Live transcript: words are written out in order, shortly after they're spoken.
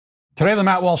Today, the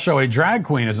Matt Walsh Show, a drag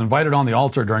queen is invited on the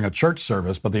altar during a church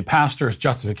service, but the pastor's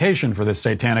justification for this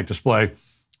satanic display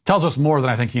tells us more than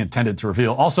I think he intended to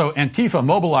reveal. Also, Antifa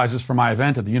mobilizes for my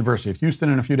event at the University of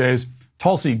Houston in a few days.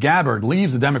 Tulsi Gabbard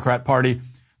leaves the Democrat Party.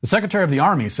 The Secretary of the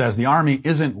Army says the Army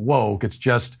isn't woke, it's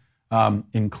just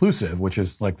inclusive, which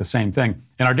is like the same thing.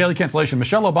 In our Daily Cancellation,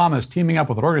 Michelle Obama is teaming up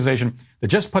with an organization that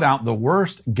just put out the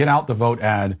worst get out the vote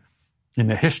ad in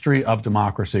the history of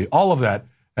democracy. All of that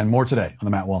and more today on The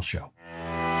Matt Walsh Show.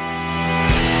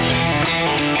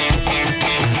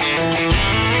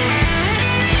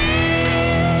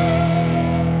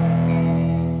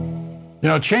 You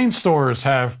know, chain stores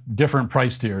have different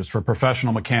price tiers for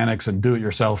professional mechanics and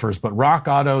do-it-yourselfers, but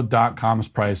RockAuto.com's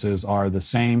prices are the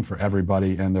same for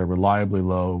everybody, and they're reliably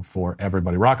low for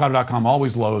everybody. RockAuto.com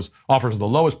always offers the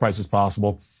lowest prices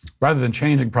possible, rather than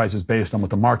changing prices based on what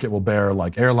the market will bear,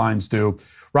 like airlines do.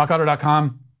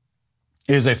 RockAuto.com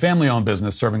is a family-owned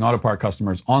business serving auto part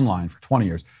customers online for 20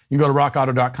 years. You can go to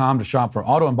RockAuto.com to shop for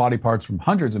auto and body parts from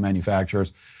hundreds of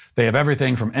manufacturers. They have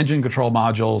everything from engine control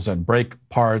modules and brake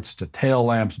parts to tail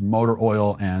lamps, motor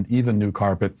oil, and even new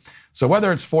carpet. So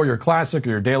whether it's for your classic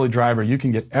or your daily driver, you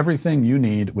can get everything you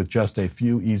need with just a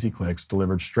few easy clicks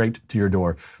delivered straight to your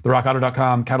door. The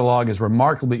RockAuto.com catalog is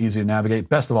remarkably easy to navigate.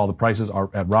 Best of all, the prices are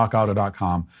at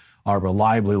RockAuto.com are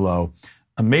reliably low.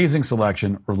 Amazing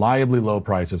selection, reliably low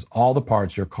prices, all the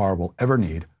parts your car will ever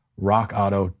need.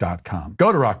 RockAuto.com.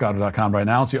 Go to RockAuto.com right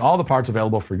now and see all the parts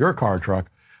available for your car or truck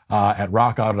at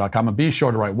RockAuto.com. And be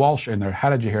sure to write Walsh in their How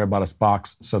Did You Hear About Us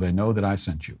box so they know that I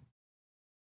sent you.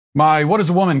 My What is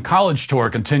a Woman college tour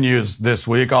continues this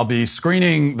week. I'll be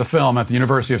screening the film at the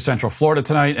University of Central Florida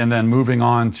tonight and then moving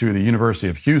on to the University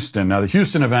of Houston. Now, the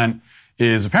Houston event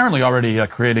is apparently already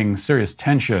creating serious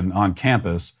tension on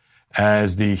campus,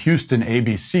 as the Houston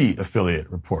ABC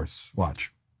affiliate reports.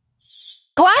 Watch.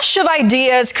 Clash of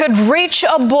ideas could reach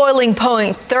a boiling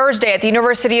point Thursday at the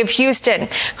University of Houston.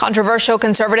 Controversial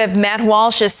conservative Matt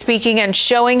Walsh is speaking and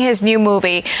showing his new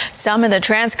movie. Some in the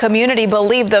trans community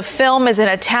believe the film is an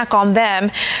attack on them.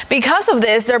 Because of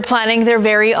this, they're planning their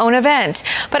very own event.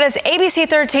 But as ABC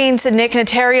 13's Nick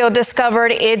Notario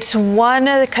discovered, it's one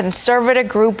the conservative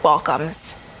group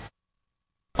welcomes.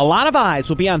 A lot of eyes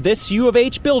will be on this U of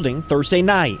H building Thursday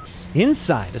night.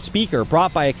 Inside, a speaker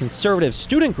brought by a conservative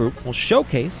student group will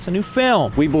showcase a new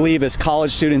film. We believe as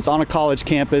college students on a college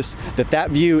campus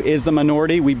that view is the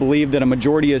minority. We believe that a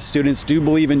majority of students do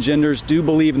believe in genders, do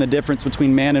believe in the difference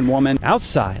between man and woman.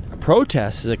 Outside, a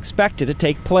protest is expected to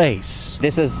take place.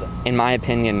 This is, in my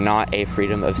opinion, not a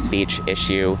freedom of speech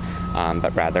issue,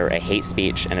 but rather a hate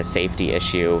speech and a safety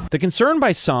issue. The concern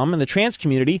by some in the trans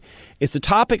community is the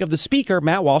topic of the speaker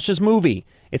Matt Walsh's movie.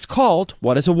 It's called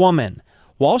What is a Woman?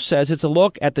 Walsh says it's a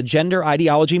look at the gender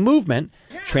ideology movement.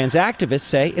 Trans activists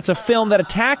say it's a film that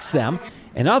attacks them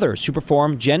and others who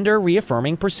perform gender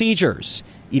reaffirming procedures.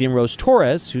 Eden Rose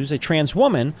Torres, who's a trans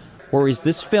woman, worries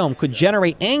this film could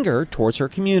generate anger towards her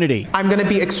community. I'm going to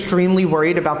be extremely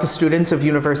worried about the students of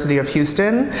University of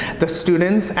Houston, the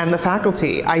students and the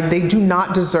faculty. They do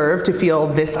not deserve to feel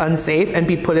this unsafe and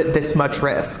be put at this much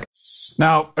risk.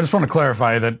 Now, I just want to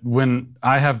clarify that when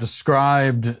I have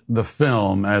described the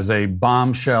film as a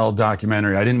bombshell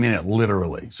documentary, I didn't mean it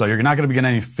literally. So you're not going to be in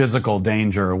any physical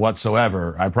danger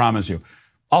whatsoever, I promise you.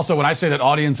 Also, when I say that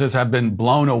audiences have been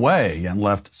blown away and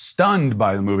left stunned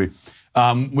by the movie,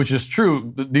 which is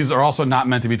true, these are also not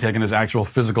meant to be taken as actual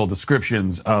physical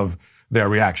descriptions of their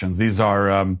reactions. These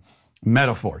are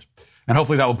metaphors. And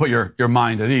hopefully that will put your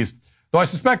mind at ease. Though I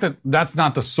suspect that that's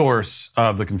not the source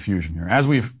of the confusion here. As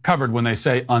we've covered, when they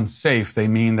say unsafe, they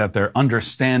mean that their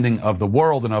understanding of the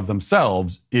world and of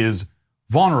themselves is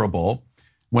vulnerable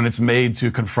when it's made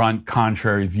to confront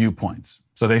contrary viewpoints.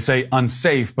 So they say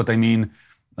unsafe, but they mean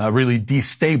really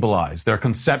destabilized. Their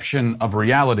conception of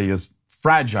reality is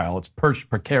fragile. It's perched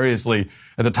precariously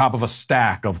at the top of a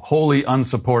stack of wholly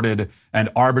unsupported and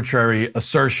arbitrary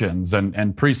assertions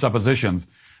and presuppositions.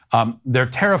 They're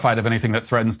terrified of anything that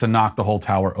threatens to knock the whole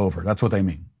tower over. That's what they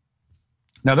mean.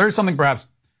 Now, there is something perhaps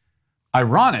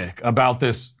ironic about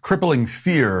this crippling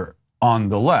fear on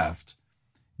the left,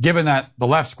 given that the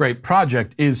left's great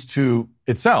project is to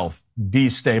itself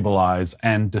destabilize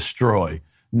and destroy,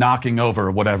 knocking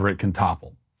over whatever it can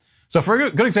topple. So for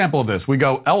a good example of this, we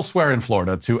go elsewhere in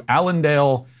Florida to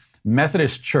Allendale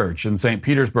Methodist Church in St.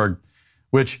 Petersburg,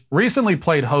 which recently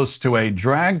played host to a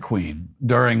drag queen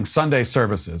during Sunday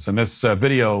services. And this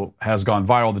video has gone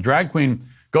viral. The drag queen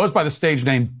goes by the stage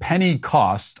name Penny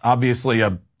Cost, obviously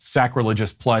a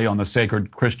sacrilegious play on the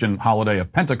sacred Christian holiday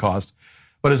of Pentecost.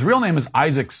 But his real name is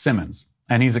Isaac Simmons,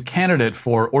 and he's a candidate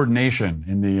for ordination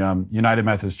in the United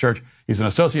Methodist Church. He's an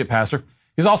associate pastor.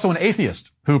 He's also an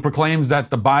atheist who proclaims that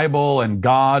the Bible and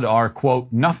God are, quote,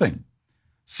 nothing.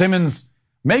 Simmons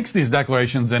makes these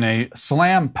declarations in a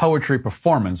slam poetry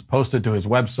performance posted to his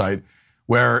website,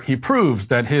 where he proves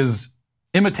that his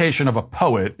imitation of a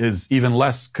poet is even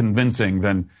less convincing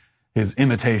than his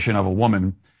imitation of a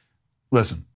woman.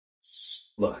 Listen.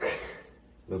 Look,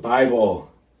 the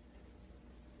Bible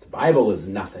is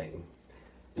nothing.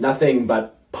 Nothing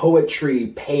but poetry,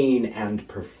 pain, and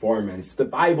performance. The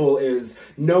Bible is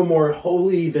no more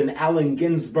holy than Allen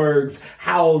Ginsberg's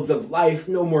Howls of Life,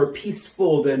 no more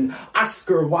peaceful than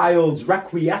Oscar Wilde's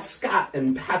Requiescat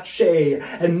and Pache,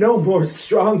 and no more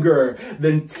stronger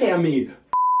than Tammy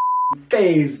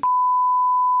Faye's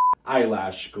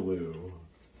eyelash glue.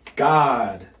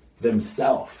 God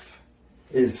himself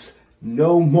is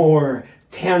no more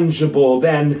tangible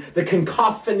than the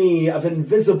cacophony of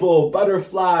invisible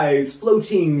butterflies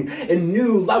floating in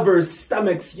new lovers'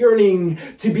 stomachs, yearning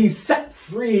to be set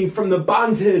free from the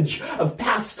bondage of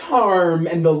past harm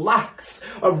and the locks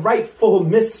of rightful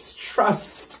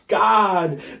mistrust.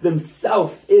 God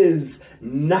himself is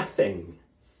nothing.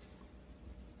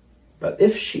 But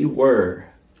if she were,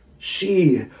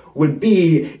 she would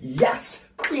be, yes,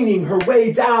 queening her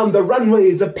way down the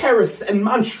runways of Paris and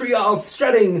Montreal,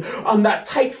 strutting on that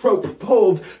tightrope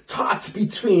pulled taut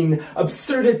between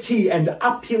absurdity and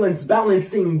opulence,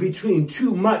 balancing between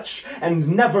too much and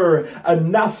never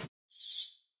enough.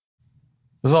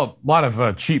 There's a lot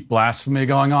of cheap blasphemy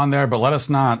going on there, but let us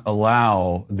not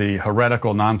allow the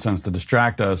heretical nonsense to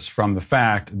distract us from the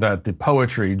fact that the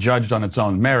poetry, judged on its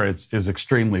own merits, is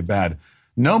extremely bad.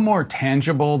 No more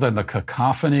tangible than the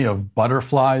cacophony of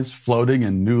butterflies floating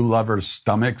in new lovers'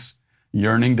 stomachs,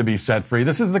 yearning to be set free.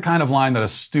 This is the kind of line that a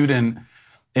student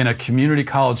in a community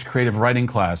college creative writing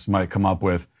class might come up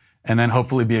with and then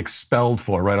hopefully be expelled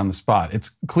for right on the spot.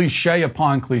 It's cliche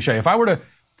upon cliche. If I were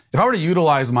to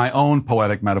utilize my own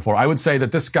poetic metaphor, I would say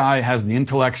that this guy has the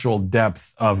intellectual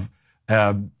depth of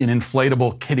an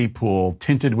inflatable kiddie pool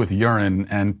tinted with urine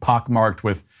and pockmarked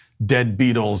with dead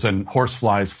beetles and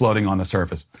horseflies floating on the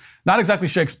surface. Not exactly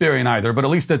Shakespearean either, but at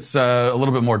least it's a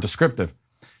little bit more descriptive.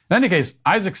 In any case,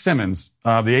 Isaac Simmons,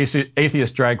 the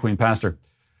atheist drag queen pastor,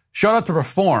 showed up to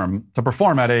perform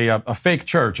at a fake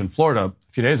church in Florida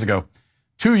a few days ago.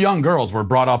 2 young girls were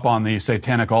brought up on the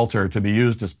satanic altar to be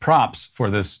used as props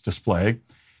for this display.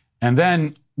 And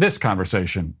then this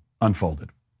conversation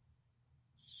unfolded.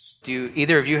 Do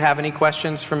either of you have any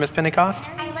questions for Miss Pentecost?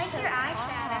 I like your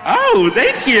eyeshadow. Oh,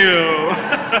 thank you.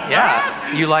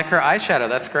 Yeah, you like her eyeshadow.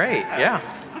 That's great. Yeah.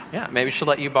 Maybe she'll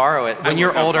let you borrow it when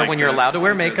you're older, when you're allowed to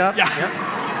wear makeup.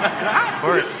 Yeah. Of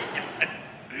course.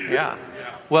 Yeah.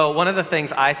 Well, one of the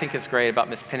things I think is great about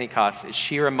Miss Pentecost is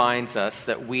she reminds us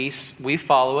that we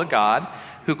follow a God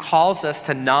who calls us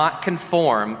to not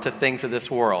conform to things of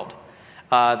this world.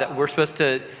 That we're supposed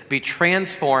to be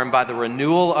transformed by the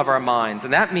renewal of our minds.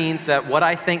 And that means that what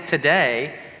I think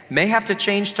today may have to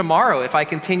change tomorrow if I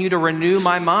continue to renew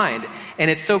my mind. And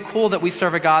it's so cool that we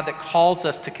serve a God that calls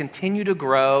us to continue to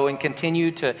grow and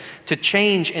continue to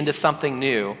change into something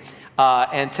new.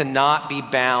 And to not be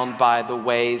bound by the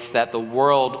ways that the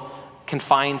world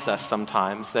confines us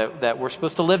sometimes, that we're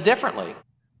supposed to live differently.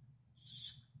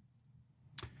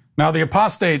 Now, the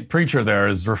apostate preacher there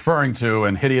is referring to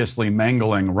and hideously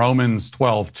mangling Romans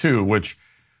 12:2, which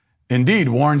indeed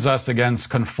warns us against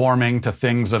conforming to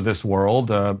things of this world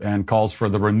and calls for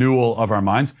the renewal of our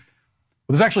minds.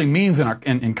 What this actually means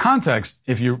in context,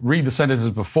 if you read the sentences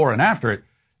before and after it,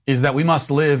 is that we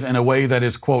must live in a way that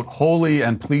is, quote, holy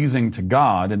and pleasing to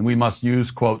God, and we must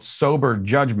use, quote, sober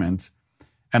judgment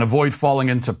and avoid falling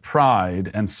into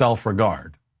pride and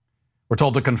self-regard. We're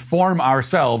told to conform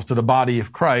ourselves to the body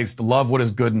of Christ, love what is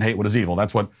good and hate what is evil.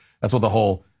 That's what the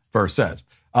whole verse says.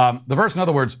 The verse, in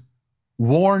other words,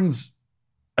 warns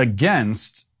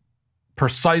against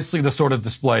precisely the sort of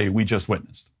display we just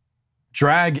witnessed.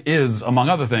 Drag is, among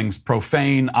other things,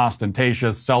 profane,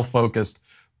 ostentatious, self-focused,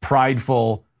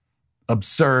 prideful,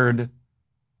 absurd.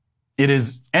 It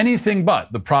is anything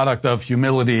but the product of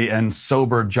humility and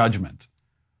sober judgment.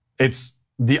 It's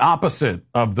the opposite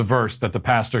of the verse that the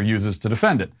pastor uses to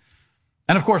defend it.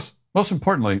 And of course, most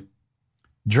importantly,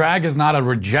 drag is not a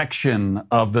rejection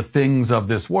of the things of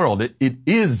this world. It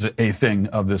is a thing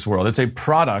of this world. It's a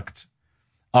product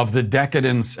of the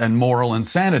decadence and moral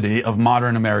insanity of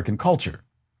modern American culture.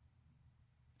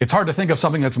 It's hard to think of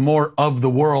something that's more of the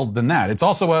world than that. It's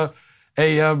also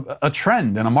a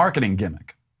trend and a marketing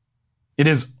gimmick. It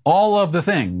is all of the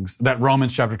things that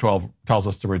Romans chapter 12 tells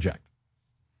us to reject.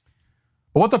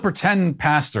 But what the pretend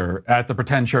pastor at the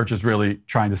pretend church is really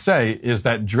trying to say is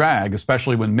that drag,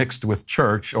 especially when mixed with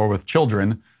church or with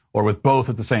children or with both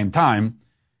at the same time,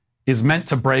 is meant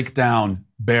to break down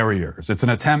barriers. It's an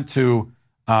attempt to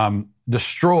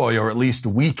destroy or at least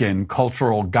weaken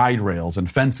cultural guide rails and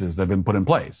fences that have been put in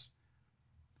place.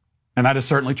 And that is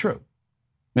certainly true.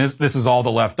 This is all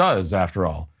the left does, after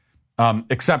all.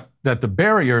 Except that the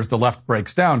barriers the left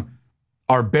breaks down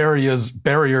are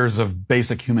barriers of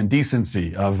basic human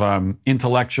decency, of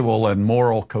intellectual and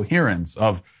moral coherence,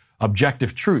 of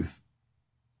objective truth.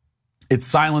 It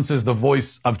silences the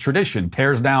voice of tradition,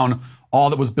 tears down all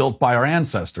that was built by our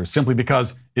ancestors, simply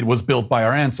because it was built by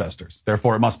our ancestors.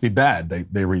 Therefore, it must be bad,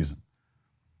 they reason.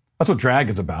 That's what drag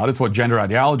is about. It's what gender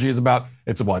ideology is about.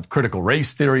 It's what critical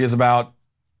race theory is about.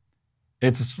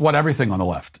 It's what everything on the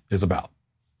left is about.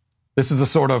 This is a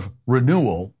sort of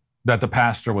renewal that the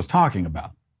pastor was talking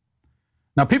about.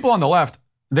 Now, people on the left,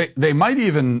 they might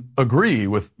even agree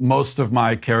with most of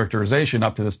my characterization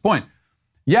up to this point.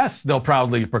 Yes, they'll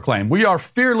proudly proclaim, we are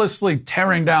fearlessly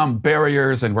tearing down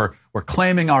barriers and we're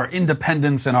claiming our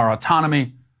independence and our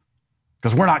autonomy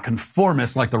because we're not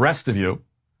conformists like the rest of you.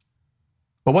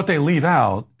 But what they leave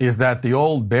out is that the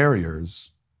old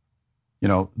barriers,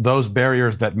 those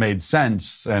barriers that made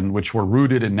sense and which were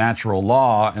rooted in natural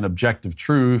law and objective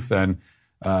truth and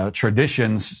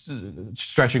traditions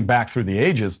stretching back through the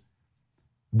ages,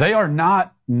 they are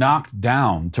not knocked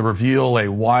down to reveal a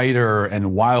wider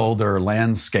and wilder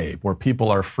landscape where people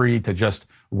are free to just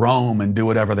roam and do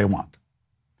whatever they want.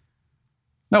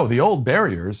 No, the old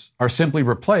barriers are simply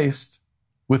replaced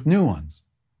with new ones.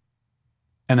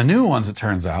 And the new ones, it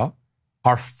turns out,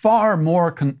 are far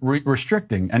more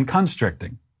restricting and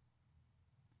constricting.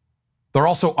 They're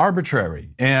also arbitrary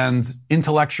and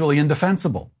intellectually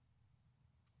indefensible.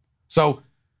 So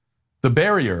the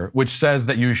barrier, which says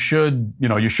that you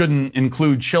shouldn't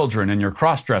include children in your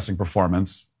cross-dressing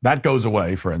performance, that goes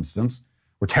away, for instance.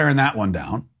 We're tearing that one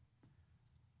down.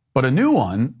 But a new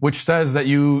one, which says that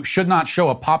you should not show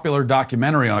a popular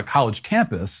documentary on a college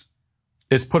campus,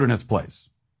 is put in its place.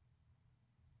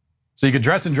 So you could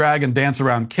dress in drag and dance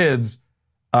around kids,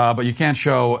 but you can't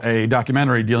show a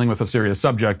documentary dealing with a serious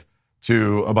subject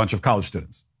to a bunch of college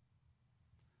students.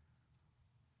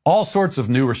 All sorts of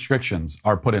new restrictions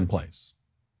are put in place.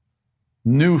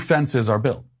 New fences are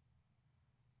built.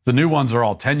 The new ones are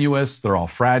all tenuous. They're all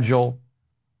fragile.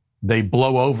 They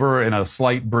blow over in a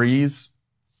slight breeze.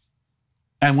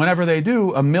 And whenever they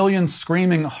do, a million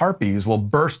screaming harpies will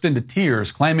burst into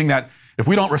tears, claiming that if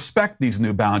we don't respect these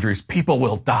new boundaries, people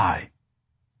will die.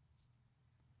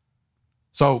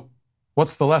 So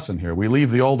what's the lesson here? We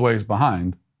leave the old ways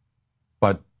behind,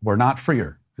 but we're not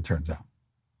freer, it turns out.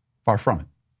 Far from it.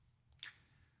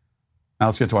 Now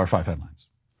let's get to our 5 headlines.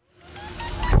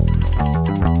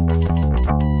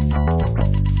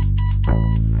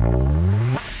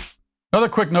 Another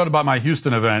quick note about my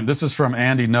Houston event. This is from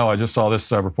Andy No. I just saw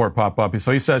this report pop up.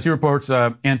 So he says, he reports,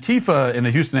 Antifa in the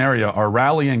Houston area are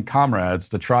rallying comrades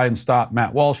to try and stop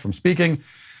Matt Walsh from speaking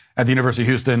at the University of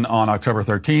Houston on October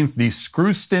 13th. The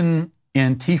Screwston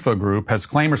Antifa group has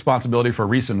claimed responsibility for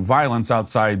recent violence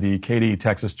outside the Katy,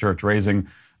 Texas church, raising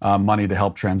money to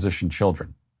help transition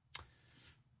children.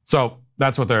 So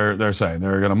that's what they're saying.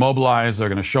 They're going to mobilize. They're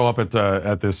going to show up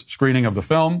at this screening of the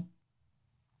film.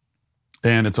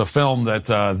 And it's a film that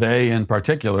they, in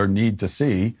particular, need to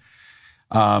see.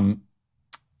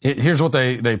 Here's what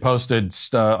they posted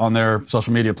on their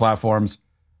social media platforms.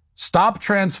 Stop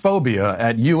transphobia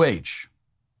at UH.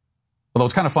 Although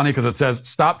it's kind of funny because it says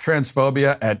stop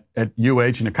transphobia at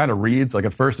UH, and it kind of reads, like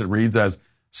at first it reads as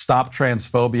stop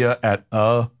transphobia at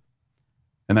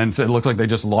and then it looks like they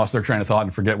just lost their train of thought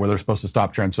and forget where they're supposed to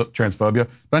stop transphobia.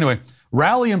 But anyway,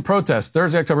 rally and protest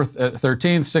Thursday, October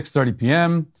 13th, 6:30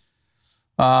 p.m.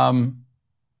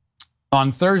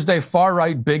 On Thursday,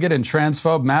 far-right bigot and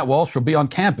transphobe Matt Walsh will be on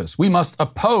campus. We must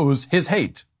oppose his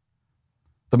hate.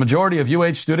 The majority of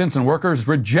UH students and workers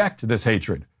reject this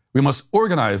hatred. We must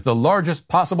organize the largest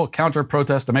possible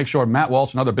counter-protest to make sure Matt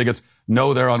Walsh and other bigots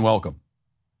know they're unwelcome.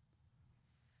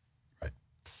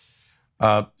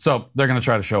 Right. So they're going to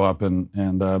try to show up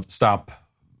and stop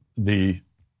the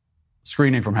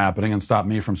screening from happening and stop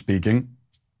me from speaking.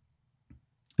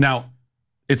 Now,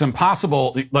 it's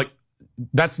impossible, like,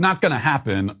 that's not going to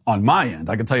happen on my end.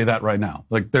 I can tell you that right now.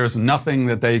 Like, there's nothing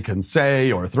that they can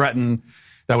say or threaten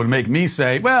that would make me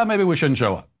say, well, maybe we shouldn't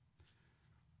show up.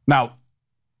 Now,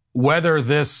 whether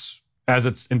this, as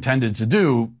it's intended to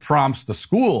do, prompts the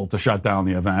school to shut down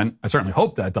the event, I certainly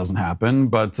hope that doesn't happen,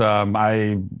 but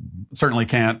I certainly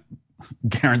can't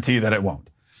guarantee that it won't.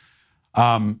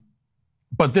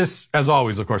 But this, as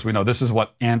always, of course, we know this is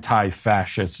what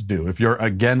anti-fascists do. If you're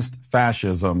against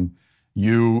fascism,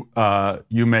 you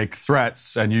make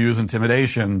threats and you use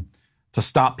intimidation to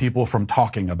stop people from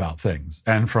talking about things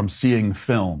and from seeing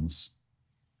films.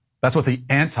 That's what the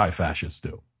anti-fascists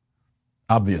do,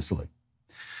 obviously.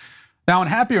 Now, in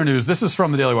happier news, this is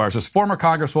from the Daily Wire. It says, former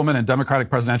Congresswoman and Democratic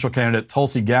presidential candidate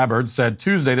Tulsi Gabbard said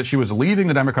Tuesday that she was leaving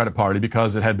the Democratic Party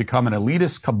because it had become an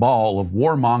elitist cabal of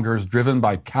warmongers driven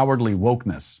by cowardly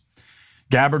wokeness.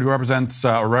 Gabbard, who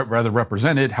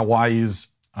represented Hawaii's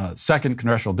 2nd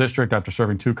congressional district after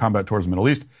serving 2 combat tours in the Middle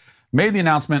East, made the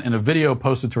announcement in a video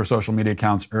posted to her social media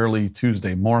accounts early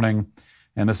Tuesday morning.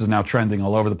 And this is now trending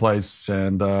all over the place.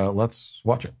 And let's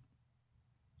watch it.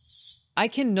 I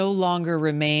can no longer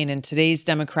remain in today's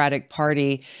Democratic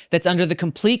Party that's under the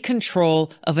complete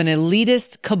control of an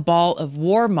elitist cabal of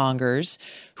warmongers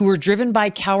who are driven by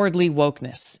cowardly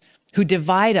wokeness, who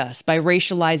divide us by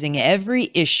racializing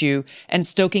every issue and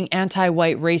stoking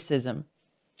anti-white racism,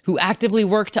 who actively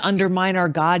work to undermine our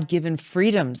God-given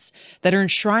freedoms that are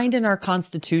enshrined in our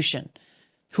Constitution,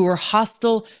 who are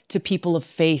hostile to people of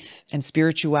faith and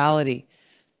spirituality,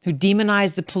 who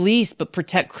demonize the police but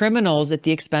protect criminals at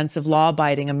the expense of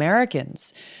law-abiding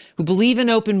Americans, who believe in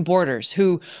open borders,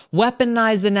 who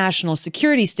weaponize the national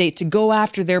security state to go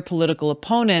after their political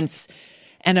opponents,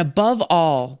 and above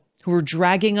all, who are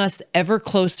dragging us ever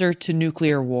closer to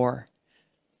nuclear war.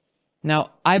 Now,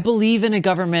 I believe in a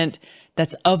government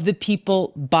that's of the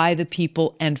people, by the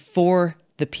people, and for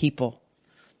the people.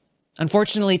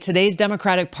 Unfortunately, today's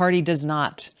Democratic Party does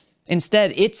not.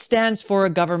 Instead, it stands for a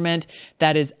government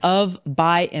that is of,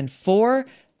 by, and for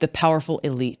the powerful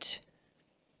elite.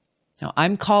 Now,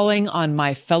 I'm calling on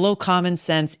my fellow common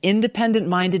sense,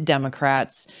 independent-minded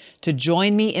Democrats to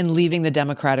join me in leaving the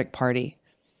Democratic Party.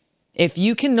 If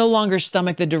you can no longer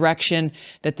stomach the direction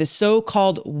that the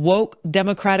so-called woke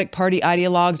Democratic Party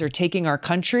ideologues are taking our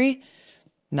country,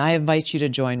 then I invite you to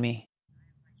join me.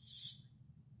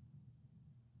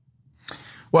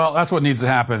 Well, that's what needs to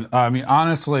happen. I mean,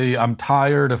 honestly, I'm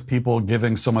tired of people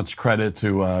giving so much credit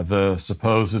to the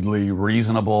supposedly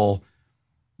reasonable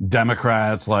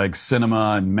Democrats like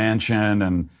Sinema and Manchin,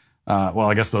 and well,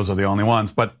 I guess those are the only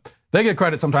ones. But they get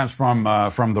credit sometimes from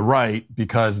the right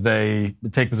because they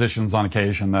take positions on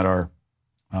occasion that are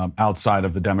outside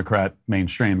of the Democrat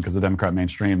mainstream, because the Democrat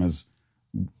mainstream is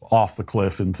off the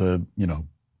cliff into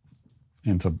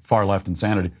far left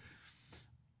insanity.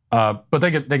 But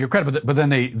they get credit, but then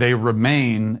they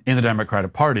remain in the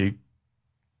Democratic Party.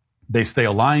 They stay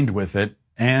aligned with it,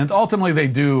 and ultimately they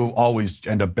do always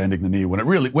end up bending the knee when it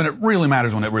really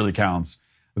matters, when it really counts.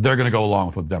 They're going to go along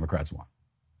with what the Democrats want.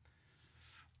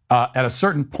 At a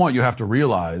certain point, you have to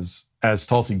realize, as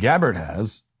Tulsi Gabbard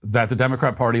has, that the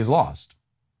Democrat Party is lost.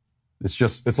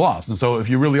 It's lost. And so if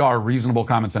you really are a reasonable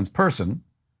common sense person,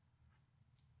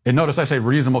 and notice I say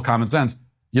reasonable common sense,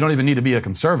 you don't even need to be a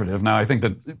conservative. Now, I think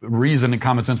that reason and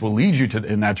common sense will lead you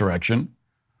in that direction,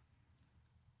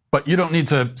 but you don't need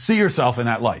to see yourself in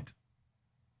that light.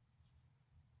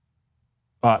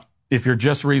 If you're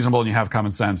just reasonable and you have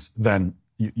common sense, then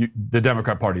the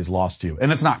Democrat Party is lost to you,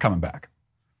 and it's not coming back.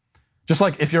 Just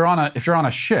like if you're on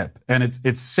a ship and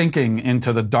it's sinking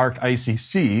into the dark, icy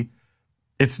sea,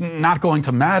 it's not going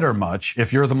to matter much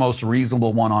if you're the most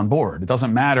reasonable one on board. It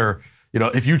doesn't matter,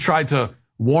 if you tried to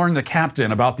warn the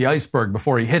captain about the iceberg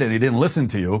before he hit it and he didn't listen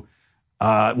to you.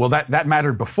 Well, that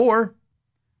mattered before.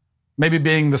 Maybe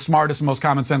being the smartest and most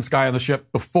common sense guy on the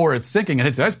ship before it's sinking and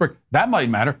hits the iceberg, that might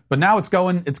matter. But now it's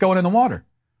going in the water.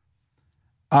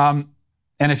 And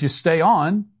if you stay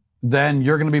on, then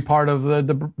you're going to be part of the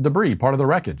debris, part of the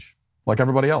wreckage, like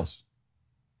everybody else.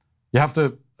 You have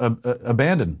to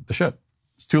abandon the ship.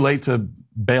 It's too late to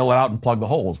bail it out and plug the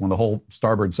holes when the whole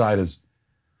starboard side is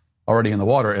already in the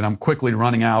water. And I'm quickly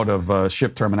running out of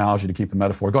ship terminology to keep the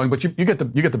metaphor going, but you get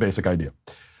the basic idea.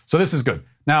 So this is good.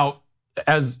 Now,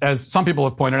 as some people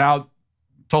have pointed out,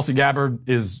 Tulsi Gabbard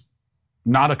is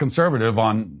not a conservative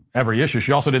on every issue.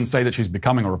 She also didn't say that she's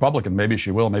becoming a Republican. Maybe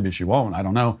she will, maybe she won't. I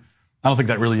don't know. I don't think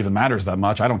that really even matters that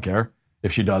much. I don't care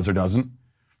if she does or doesn't.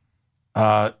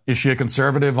 Is she a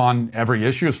conservative on every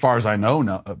issue? As far as I know,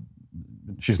 no,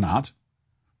 she's not.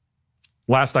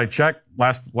 Last I checked,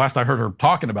 last I heard her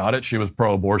talking about it, she was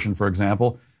pro-abortion, for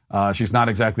example. She's not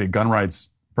exactly a gun rights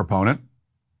proponent.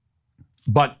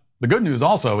 But the good news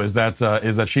also is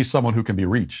that she's someone who can be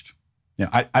reached.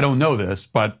 I don't know this,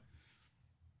 but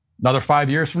another 5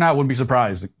 years from now, it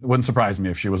wouldn't surprise me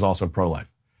if she was also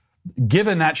pro-life.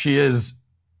 Given that she is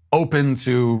open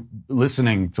to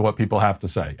listening to what people have to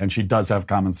say, and she does have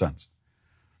common sense.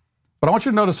 But I want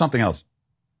you to notice something else.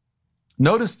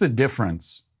 Notice the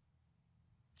difference.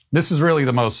 This is really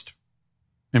the most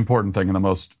important thing and the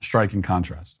most striking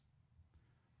contrast.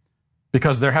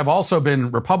 Because there have also been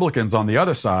Republicans on the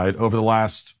other side over the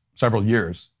last several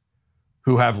years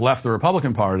who have left the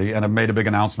Republican Party and have made a big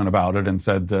announcement about it and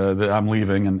said that I'm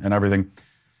leaving and everything.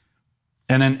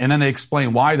 And then they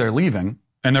explain why they're leaving.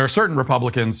 And there are certain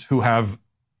Republicans who have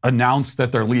announced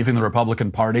that they're leaving the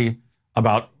Republican Party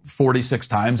about 46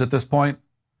 times at this point.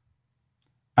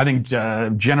 I think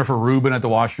Jennifer Rubin at the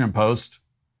Washington Post,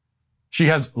 she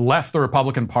has left the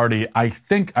Republican Party. I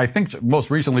think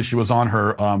most recently she was on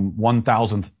her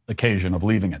 1,000th occasion of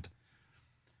leaving it.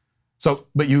 So,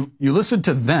 but you listen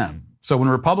to them. So when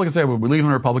Republicans say, well, we're leaving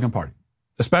the Republican Party,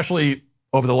 especially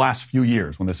over the last few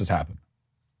years when this has happened,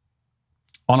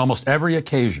 on almost every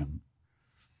occasion,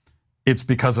 it's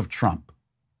because of Trump.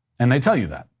 And they tell you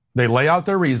that. They lay out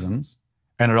their reasons,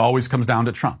 and it always comes down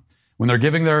to Trump. When they're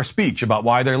giving their speech about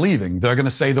why they're leaving, they're going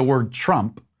to say the word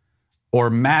Trump or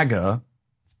MAGA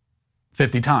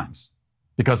 50 times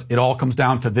because it all comes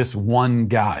down to this one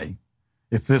guy.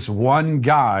 It's this one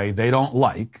guy they don't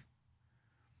like,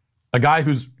 a guy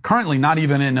who's currently not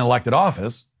even in elected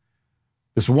office,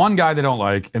 this one guy they don't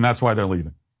like, and that's why they're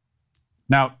leaving.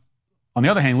 Now, on the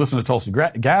other hand, listen to Tulsi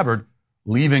Gabbard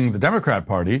leaving the Democrat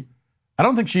Party. I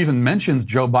don't think she even mentions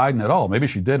Joe Biden at all. Maybe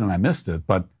she did and I missed it,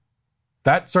 but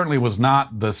that certainly was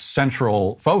not the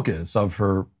central focus of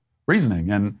her reasoning.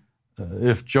 And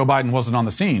if Joe Biden wasn't on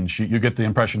the scene, you get the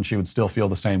impression she would still feel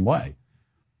the same way.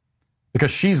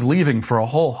 Because she's leaving for a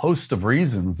whole host of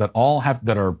reasons that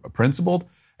are principled,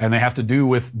 and they have to do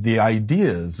with the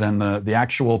ideas and the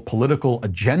actual political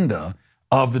agenda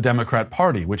of the Democrat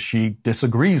Party, which she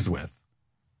disagrees with.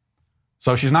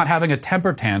 So she's not having a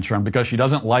temper tantrum because she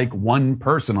doesn't like one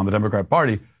person on the Democrat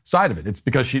Party side of it. It's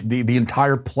because the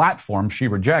entire platform she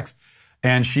rejects,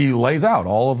 and she lays out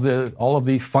all of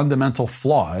the fundamental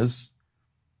flaws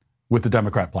with the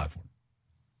Democrat platform.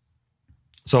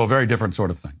 So a very different sort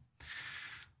of thing.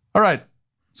 All right.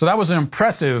 So that was an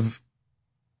impressive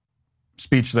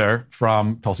speech there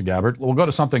from Tulsi Gabbard. We'll go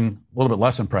to something a little bit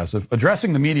less impressive.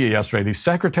 Addressing the media yesterday, the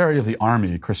Secretary of the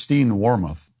Army, Christine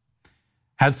Wormuth,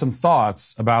 had some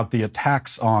thoughts about the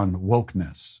attacks on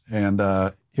wokeness.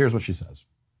 And here's what she says.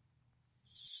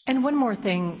 And one more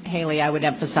thing, Haley, I would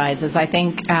emphasize is I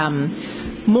think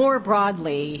more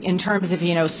broadly in terms of,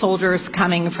 soldiers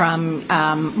coming from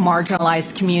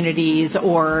marginalized communities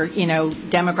or,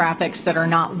 demographics that are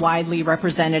not widely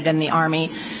represented in the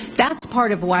Army, that's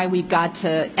part of why we've got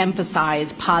to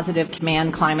emphasize positive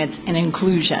command climates and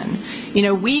inclusion.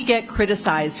 We get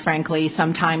criticized, frankly,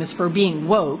 sometimes for being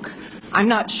woke. I'm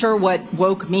not sure what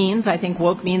woke means. I think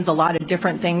woke means a lot of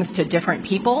different things to different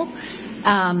people.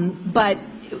 But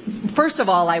first of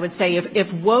all, I would say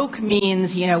if woke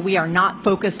means, we are not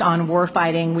focused on war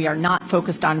fighting, we are not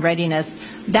focused on readiness,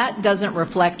 that doesn't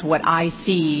reflect what I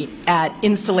see at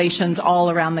installations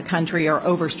all around the country or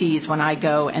overseas when I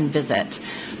go and visit.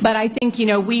 But I think,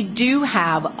 we do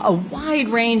have a wide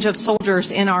range of soldiers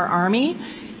in our Army,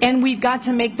 and we've got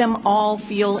to make them all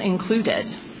feel included.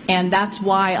 And that's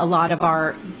why a lot of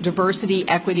our diversity,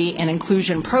 equity, and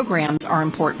inclusion programs are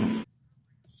important.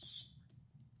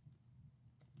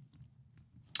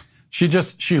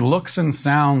 She looks and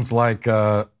sounds like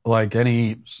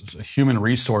any human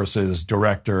resources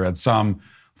director at some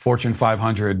Fortune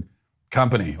 500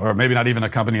 company, or maybe not even a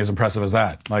company as impressive as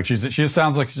that. Like she just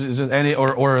sounds like she's just any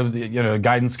or a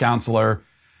guidance counselor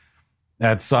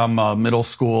at some middle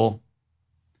school.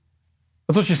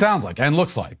 That's what she sounds like and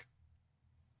looks like.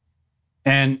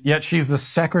 And yet she's the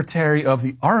Secretary of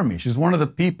the Army. She's one of the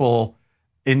people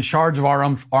in charge of our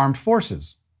armed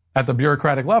forces at the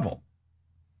bureaucratic level.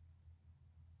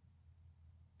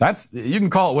 You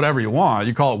can call it whatever you want.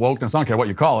 You call it wokeness. I don't care what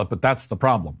you call it, but that's the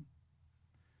problem.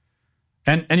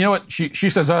 And you know what?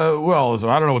 She says, well,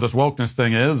 I don't know what this wokeness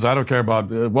thing is. I don't care about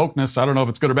wokeness. I don't know if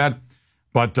it's good or bad.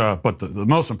 But the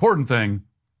most important thing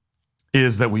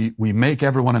is that we make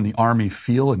everyone in the Army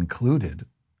feel included.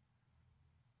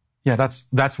 Yeah, that's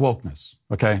wokeness.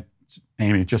 Okay,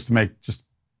 Amy, just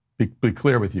be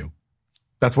clear with you.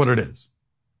 That's what it is.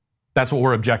 That's what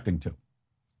we're objecting to.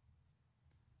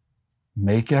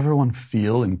 Make everyone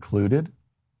feel included?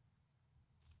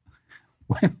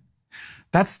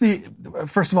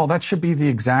 First of all, that should be the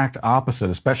exact opposite,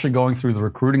 especially going through the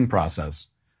recruiting process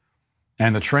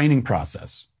and the training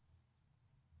process.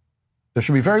 There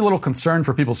should be very little concern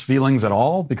for people's feelings at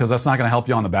all, because that's not going to help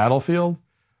you on the battlefield.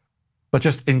 But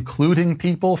just including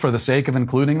people for the sake of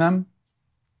including them,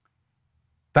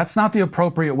 that's not the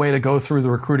appropriate way to go through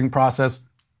the recruiting process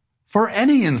for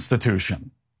any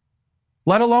institution,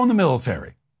 let alone the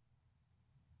military.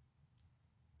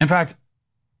 In fact,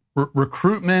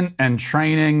 recruitment and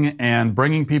training and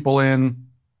bringing people in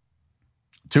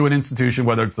to an institution,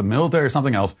 whether it's the military or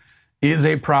something else, is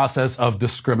a process of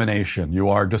discrimination. You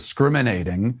are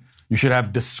discriminating. You should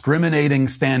have discriminating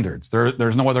standards.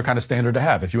 There's no other kind of standard to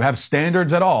have. If you have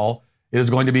standards at all, it is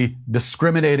going to be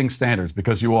discriminating standards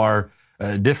because you are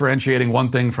differentiating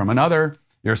one thing from another.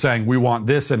 You're saying we want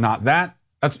this and not that.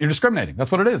 You're discriminating.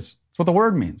 That's what it is. That's what the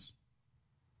word means.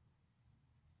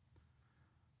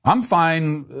 I'm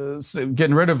fine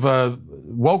getting rid of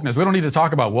wokeness. We don't need to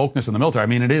talk about wokeness in the military. I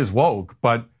mean, it is woke,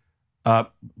 but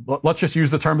let's just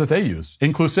use the term that they use,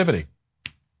 inclusivity.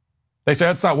 They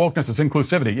say it's not wokeness, it's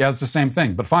inclusivity. Yeah, it's the same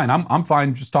thing, but fine. I'm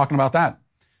fine just talking about that.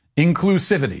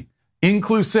 Inclusivity.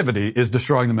 Inclusivity is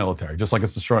destroying the military, just like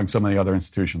it's destroying so many other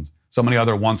institutions, so many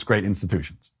other once great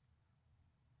institutions.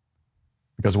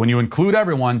 Because when you include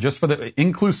everyone just for the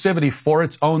inclusivity for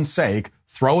its own sake,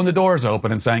 throwing the doors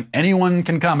open and saying anyone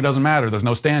can come, it doesn't matter, there's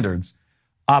no standards,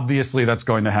 obviously that's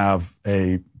going to have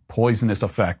a poisonous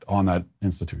effect on that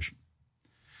institution.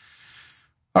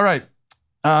 All right.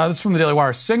 This is from the Daily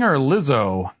Wire. Singer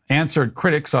Lizzo answered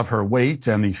critics of her weight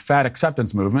and the fat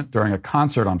acceptance movement during a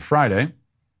concert on Friday.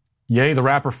 Ye, the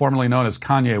rapper formerly known as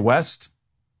Kanye West.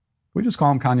 Can we just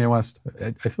call him Kanye West?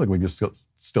 I feel like we just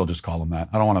still just call him that.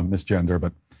 I don't want to misgender,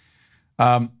 but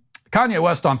Kanye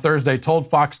West on Thursday told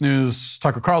Fox News'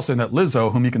 Tucker Carlson that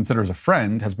Lizzo, whom he considers a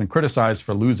friend, has been criticized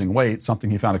for losing weight, something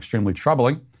he found extremely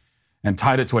troubling, and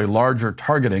tied it to a larger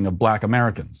targeting of black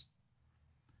Americans.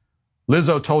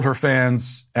 Lizzo told her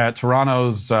fans at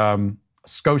Toronto's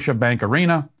Scotiabank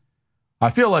Arena, "I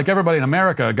feel like everybody in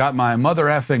America got my mother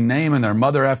effing name in their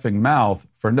mother effing mouth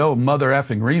for no mother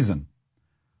effing reason.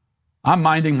 I'm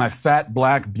minding my fat,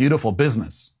 black, beautiful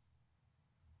business."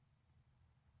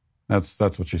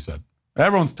 That's what she said.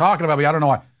 Everyone's talking about me. I don't know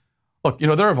why. Look,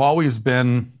 there have always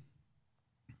been,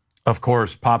 of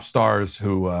course, pop stars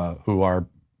who are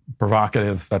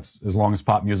provocative. That's as long as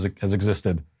pop music has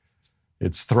existed.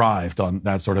 It's thrived on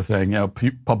that sort of thing,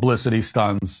 publicity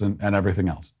stunts and everything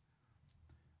else.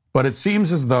 But it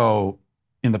seems as though,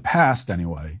 in the past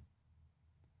anyway,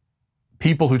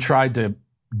 people who tried to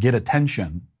get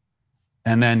attention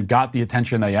and then got the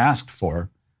attention they asked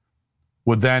for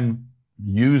would then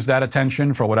use that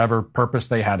attention for whatever purpose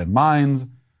they had in mind,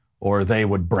 or they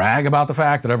would brag about the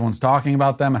fact that everyone's talking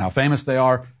about them and how famous they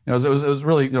are. It was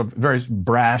really very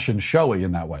brash and showy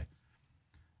in that way.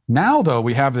 Now, though,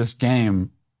 we have this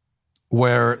game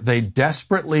where they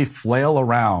desperately flail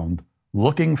around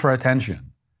looking for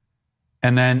attention,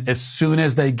 and then as soon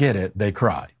as they get it, they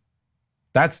cry.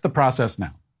 That's the process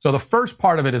now. So the first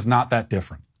part of it is not that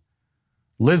different.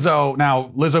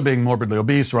 Lizzo being morbidly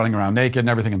obese, running around naked and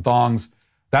everything in thongs,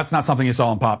 that's not something you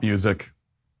saw in pop music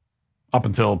up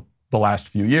until the last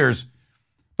few years.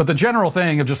 But the general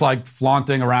thing of just like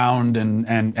flaunting around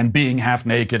and being half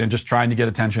naked and just trying to get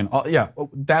attention,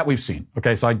 that we've seen.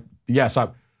 Okay, so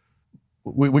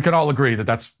we can all agree that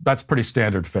that's pretty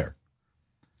standard fare.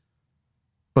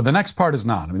 But the next part is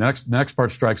not. I mean, the next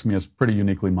part strikes me as pretty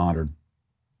uniquely modern,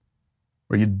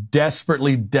 where you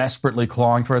desperately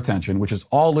clawing for attention, which is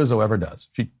all Lizzo ever does.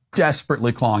 She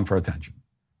desperately clawing for attention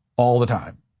all the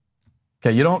time.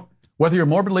 Okay, whether you're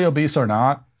morbidly obese or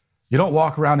not, you don't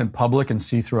walk around in public in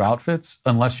see-through outfits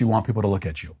unless you want people to look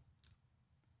at you.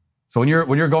 So when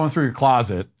you're going through your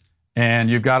closet and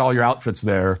you've got all your outfits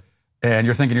there and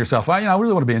you're thinking to yourself, I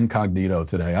really want to be incognito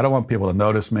today. I don't want people to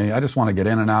notice me. I just want to get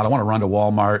in and out. I want to run to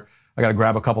Walmart. I got to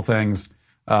grab a couple things.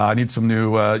 I need some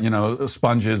new,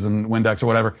 sponges and Windex or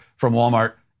whatever from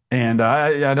Walmart, and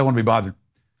I don't want to be bothered.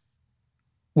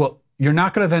 Well, you're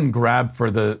not going to then grab for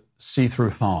the see-through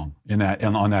thong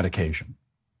on that occasion.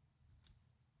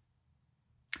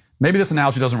 Maybe this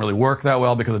analogy doesn't really work that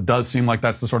well because it does seem like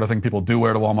that's the sort of thing people do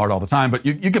wear to Walmart all the time, but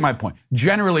you get my point.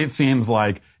 Generally, it seems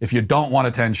like if you don't want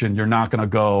attention, you're not going to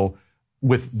go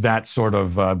with that sort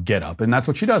of get-up, and that's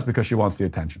what she does because she wants the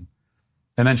attention.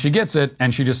 And then she gets it,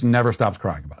 and she just never stops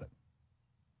crying about it.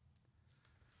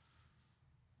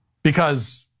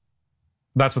 Because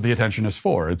that's what the attention is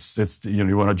for. It's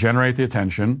you want to generate the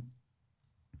attention,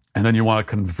 and then you want to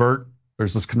convert.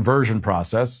 There's this conversion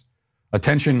process.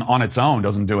 Attention on its own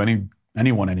doesn't do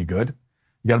anyone any good.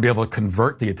 You got to be able to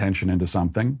convert the attention into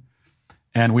something.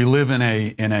 And we live in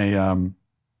a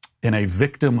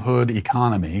victimhood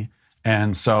economy,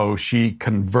 and so she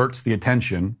converts the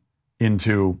attention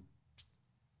into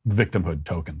victimhood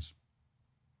tokens.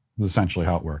 That's essentially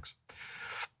how it works.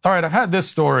 All right, I've had this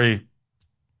story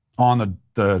on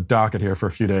the docket here for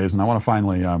a few days, and I want to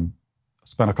finally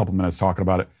spend a couple minutes talking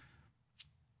about it.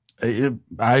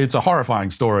 It's a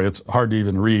horrifying story. It's hard to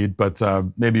even read, but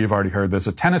maybe you've already heard this.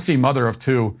 A Tennessee mother of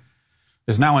two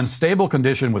is now in stable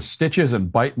condition with stitches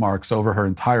and bite marks over her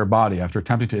entire body after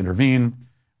attempting to intervene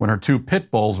when her two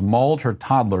Pitbulls mauled her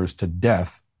toddlers to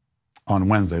death on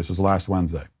Wednesday. This was last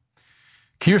Wednesday.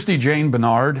 Kirsty Jane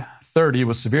Bernard, 30,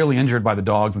 was severely injured by the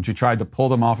dogs when she tried to pull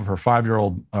them off of her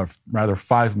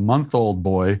 5-month-old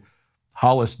boy,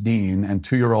 Hollis Dean, and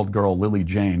 2-year-old girl, Lily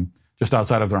Jane, just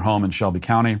outside of their home in Shelby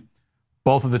County.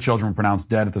 Both of the children were pronounced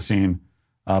dead at the scene.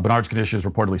 Bernard's condition is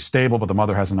reportedly stable, but the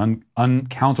mother has an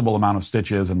uncountable amount of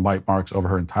stitches and bite marks over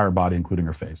her entire body, including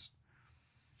her face.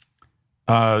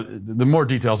 The more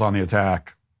details on the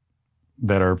attack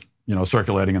that are,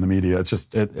 circulating in the media, it's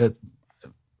just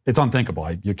it's unthinkable.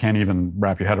 You can't even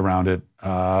wrap your head around it.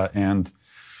 And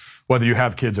whether you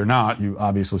have kids or not, you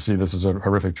obviously see this as a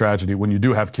horrific tragedy. When you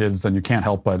do have kids, then you can't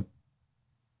help but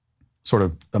sort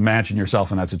of imagine yourself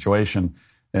in that situation,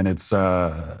 and it's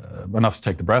enough to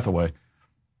take the breath away.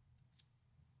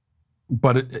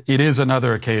 But it is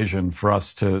another occasion for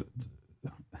us to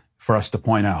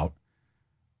point out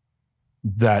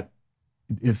that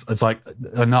it's like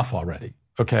enough already.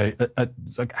 Okay,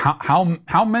 it's like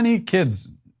how many kids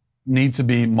need to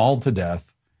be mauled to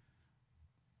death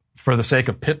for the sake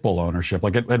of pit bull ownership?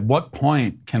 Like at what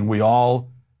point can we all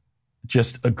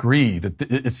just agree that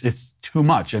it's too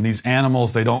much, and these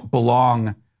animals, they don't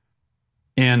belong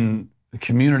in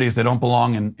communities, they don't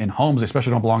belong in homes, they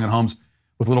especially don't belong in homes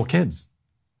with little kids.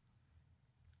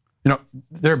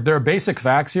 There are basic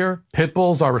facts here. Pit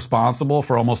bulls are responsible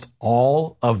for almost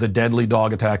all of the deadly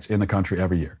dog attacks in the country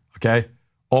every year, okay?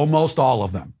 Almost all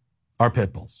of them are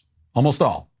pit bulls. Almost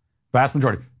all. Vast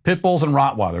majority. Pit bulls and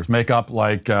Rottweilers make up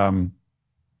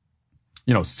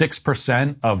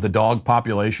 6% of the dog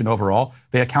population overall.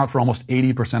 They account for almost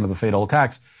 80% of the fatal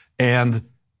attacks. And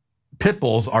pit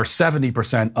bulls are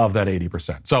 70% of that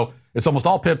 80%. So it's almost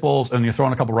all pit bulls, and you throw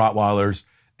in a couple Rottweilers,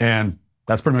 and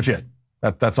that's pretty much it.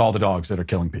 That's all the dogs that are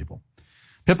killing people.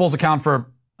 Pit bulls account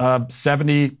for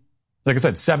 70%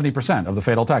 of the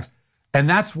fatal attacks. And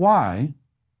that's why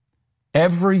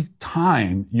every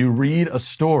time you read a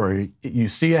story, you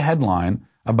see a headline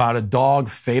about a dog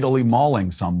fatally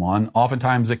mauling someone,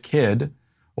 oftentimes a kid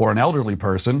or an elderly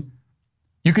person,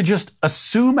 you could just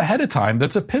assume ahead of time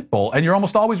that's a pit bull, and you're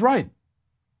almost always right.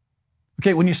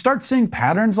 Okay, when you start seeing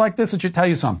patterns like this, it should tell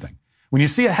you something. When you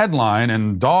see a headline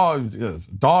and dog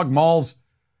mauls,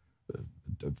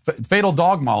 fatal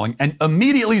dog mauling, and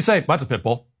immediately you say, that's a pit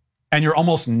bull, and you're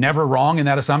almost never wrong in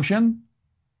that assumption,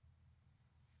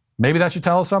 maybe that should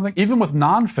tell us something. Even with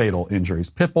non-fatal injuries,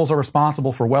 pit bulls are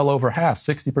responsible for well over half,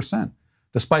 60%,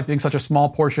 despite being such a small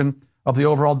portion of the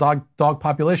overall dog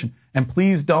population. And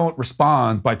please don't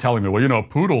respond by telling me, well,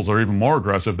 poodles are even more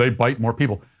aggressive. They bite more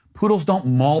people. Poodles don't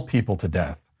maul people to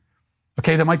death.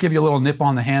 Okay, they might give you a little nip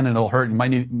on the hand and it'll hurt.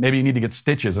 Maybe you need to get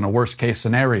stitches in a worst case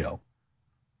scenario.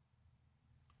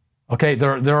 Okay,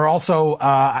 there are also,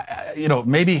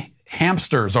 maybe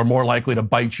hamsters are more likely to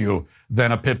bite you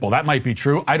than a pit bull. That might be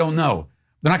true. I don't know.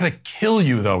 They're not going to kill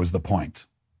you, though, is the point.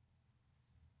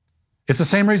 It's the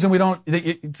same reason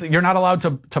you're not allowed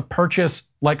to purchase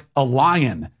like a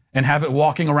lion and have it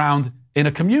walking around in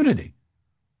a community.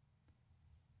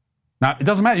 Now, it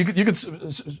doesn't matter. You could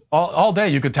all day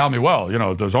you could tell me, well,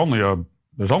 there's only a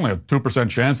 2%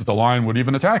 chance that the lion would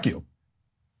even attack you.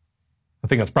 I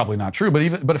think that's probably not true, but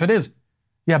if it is,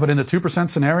 yeah, but in the 2%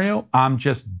 scenario, I'm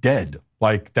just dead.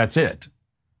 Like, that's it.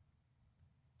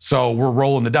 So we're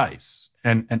rolling the dice,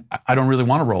 and I don't really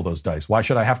want to roll those dice. Why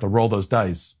should I have to roll those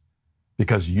dice?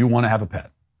 Because you want to have a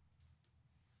pet.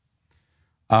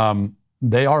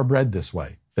 They are bred this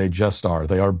way. They just are.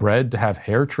 They are bred to have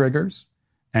hair triggers,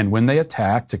 and when they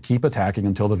attack, to keep attacking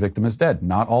until the victim is dead.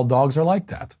 Not all dogs are like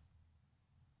that.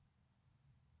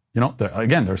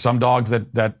 Again, there are some dogs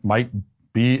that might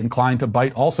be inclined to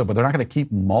bite also, but they're not going to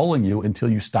keep mauling you until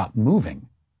you stop moving.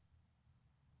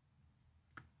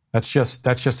 That's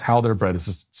just how they're bred. It's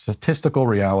a statistical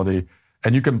reality,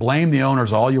 and you can blame the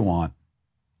owners all you want.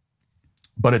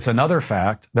 But it's another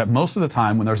fact that most of the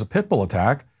time when there's a pit bull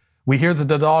attack, we hear that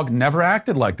the dog never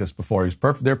acted like this before.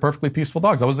 They're perfectly peaceful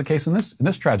dogs. That was the case in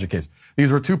this tragic case.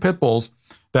 These were two pit bulls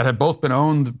that had both been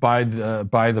owned by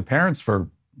the parents for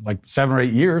like 7 or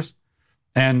 8 years,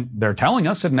 and they're telling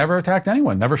us had never attacked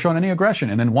anyone, never shown any aggression.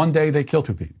 And then one day they killed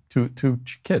two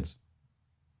kids.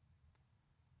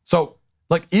 So,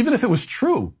 like, even if it was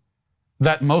true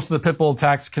that most of the pit bull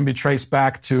attacks can be traced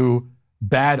back to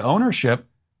bad ownership,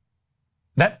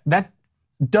 that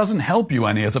doesn't help you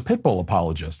any as a pit bull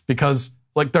apologist, because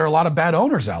like there are a lot of bad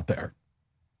owners out there.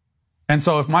 And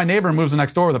so if my neighbor moves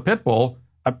next door with a pit bull,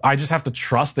 I just have to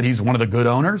trust that he's one of the good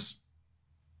owners.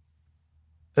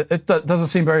 It doesn't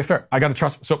seem very fair. I got to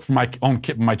trust. So for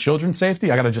my children's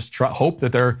safety, I got to just hope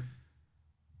that they're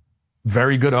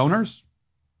very good owners.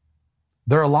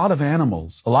 There are a lot of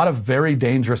animals, a lot of very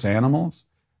dangerous animals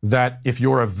that if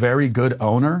you're a very good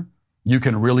owner, you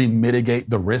can really mitigate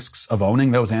the risks of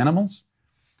owning those animals.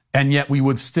 And yet we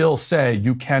would still say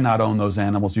you cannot own those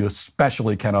animals. You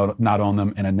especially cannot not own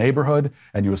them in a neighborhood,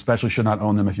 and you especially should not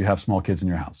own them if you have small kids in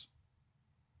your house.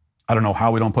 I don't know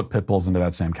how we don't put pit bulls into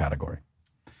that same category.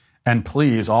 And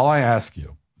please, all I ask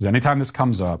you is anytime this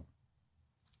comes up,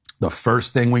 the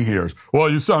first thing we hear is, well,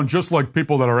 you sound just like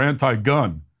people that are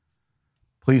anti-gun.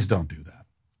 Please don't do that.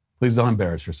 Please don't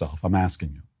embarrass yourself. I'm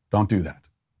asking you. Don't do that.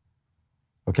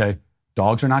 Okay?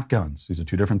 Dogs are not guns. These are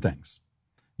two different things.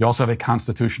 You also have a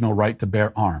constitutional right to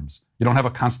bear arms. You don't have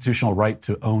a constitutional right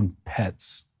to own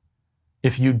pets.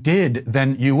 If you did,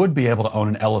 then you would be able to own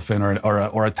an elephant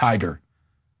or a tiger.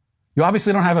 You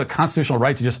obviously don't have a constitutional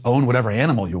right to just own whatever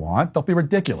animal you want. Don't be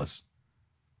ridiculous.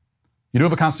 You do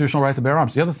have a constitutional right to bear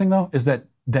arms. The other thing, though, is that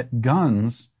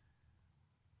guns,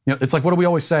 it's like, what do we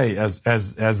always say as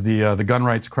the gun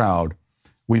rights crowd?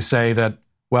 We say that,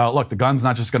 well, look, the gun's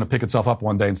not just going to pick itself up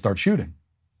one day and start shooting.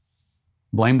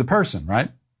 Blame the person, right?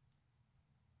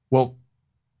 Well,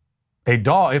 a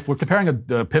dog, if we're comparing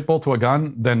a pit bull to a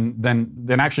gun,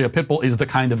 then actually a pit bull is the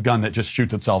kind of gun that just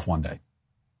shoots itself one day,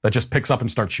 that just picks up and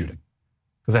starts shooting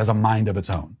because it has a mind of its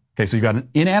own. Okay, so you've got an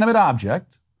inanimate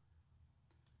object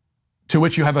to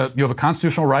which you have a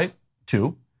constitutional right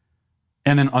to,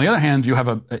 and then on the other hand, you have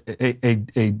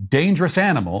a dangerous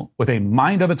animal with a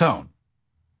mind of its own.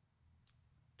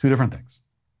 Two different things.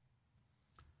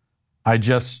 I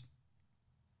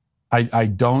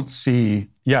don't see.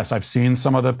 Yes, I've seen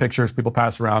some of the pictures people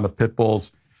pass around of pit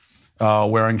bulls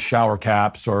wearing shower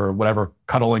caps or whatever,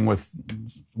 cuddling with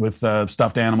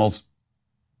stuffed animals.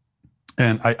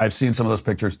 And I've seen some of those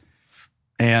pictures.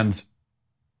 And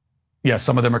yeah,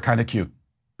 some of them are kind of cute.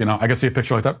 I can see a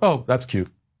picture like that. Oh, that's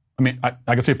cute. I mean, I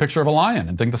can see a picture of a lion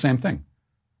and think the same thing.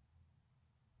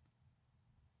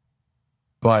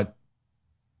 But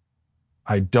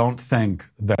I don't think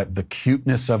that the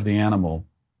cuteness of the animal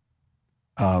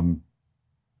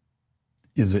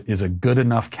is a good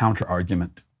enough counter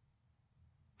argument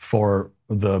for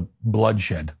the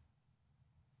bloodshed.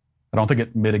 I don't think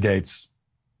it mitigates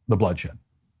the bloodshed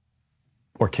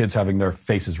or kids having their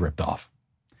faces ripped off.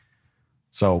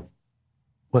 So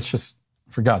let's just,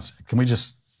 for God's sake, can we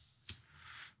just,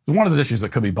 it's one of those issues that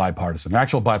could be bipartisan, an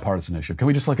actual bipartisan issue. Can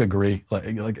we just agree? Like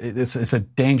it's a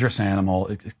dangerous animal.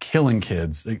 It's killing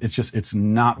kids. It's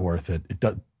not worth it.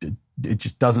 It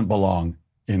just doesn't belong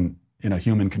in a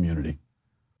human community.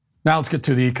 Now let's get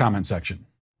to the comment section.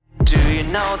 Do you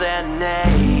know their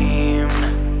name?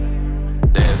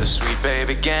 They're the Sweet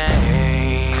Baby Gang.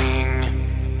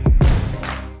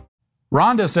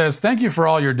 Rhonda says, thank you for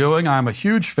all you're doing. I'm a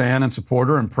huge fan and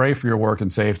supporter and pray for your work and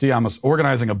safety. I'm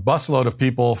organizing a busload of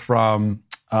people from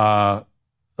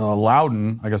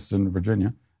Loudon, I guess in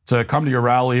Virginia, to come to your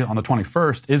rally on the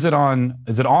 21st. Is it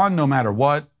on no matter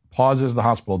what? Pauses the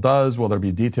hospital does. Will there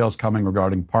be details coming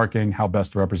regarding parking, how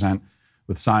best to represent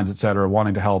with signs, et cetera,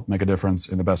 wanting to help make a difference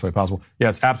in the best way possible? Yeah,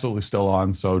 it's absolutely still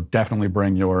on. So definitely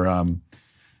bring your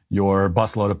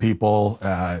busload of people.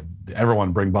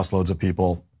 Everyone bring busloads of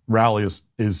people. Rally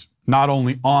is not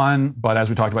only on, but as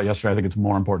we talked about yesterday, I think it's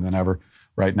more important than ever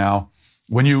right now.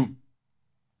 When when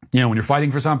you're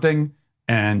fighting for something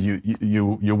and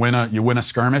you win a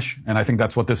skirmish, and I think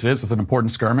that's what this is. It's an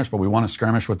important skirmish, but we want to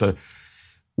skirmish with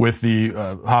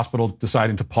the hospital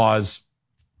deciding to pause,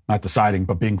 not deciding,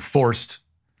 but being forced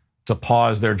to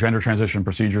pause their gender transition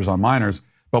procedures on minors.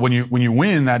 But when you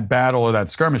win that battle or that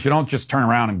skirmish, you don't just turn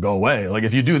around and go away. Like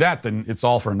if you do that, then it's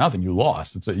all for nothing. You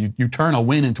lost. You turn a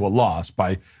win into a loss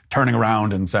by turning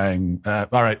around and saying, all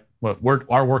right, well,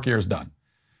 our work here is done.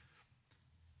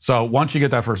 So once you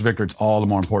get that first victory, it's all the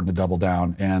more important to double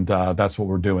down. And that's what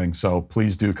we're doing. So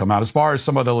please do come out. As far as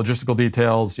some of the logistical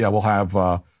details, yeah, we'll have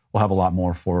a lot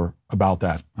more about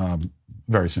that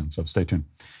very soon. So stay tuned.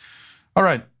 All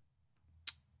right.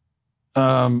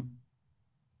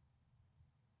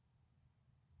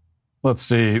 Let's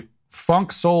see.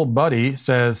 Funk Soul Buddy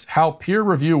says, how peer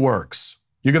review works.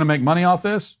 You going to make money off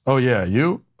this? Oh, yeah.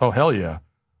 You? Oh, hell yeah.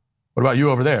 What about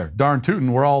you over there? Darn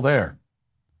tootin', we're all there.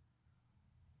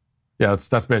 Yeah,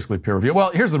 that's basically peer review. Well,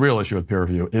 here's the real issue with peer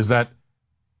review is that,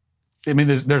 I mean,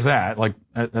 there's that, like,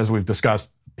 as we've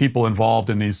discussed, people involved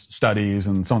in these studies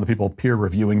and some of the people peer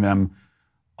reviewing them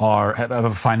have a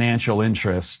financial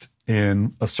interest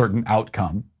in a certain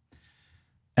outcome.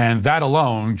 And that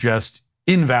alone just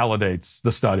invalidates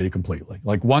the study completely.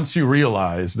 Like once you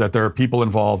realize that there are people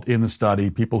involved in the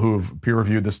study, people who have peer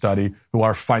reviewed the study, who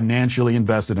are financially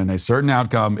invested in a certain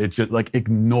outcome, it's just like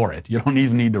ignore it. You don't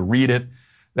even need to read it.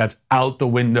 That's out the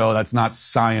window. That's not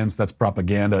science. That's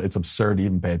propaganda. It's absurd to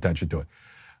even pay attention to it.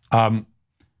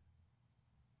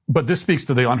 But this speaks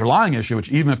to the underlying issue,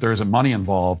 which even if there isn't money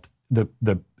involved, the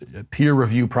peer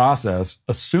review process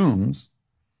assumes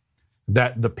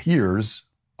that the peers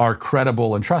are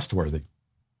credible and trustworthy.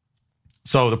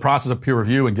 So the process of peer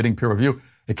review and getting peer review,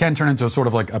 it can turn into a sort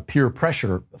of like a peer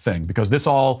pressure thing, because this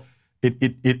all,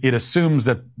 it assumes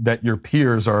that your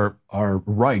peers are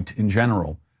right in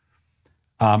general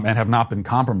and have not been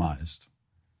compromised.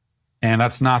 And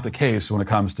that's not the case when it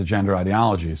comes to gender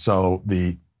ideology. So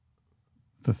the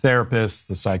therapists,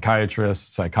 the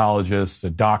psychiatrists, psychologists, the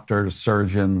doctors,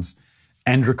 surgeons,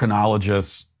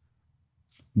 endocrinologists,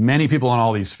 many people in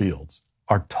all these fields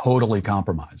are totally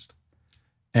compromised.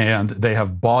 And they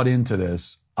have bought into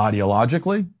this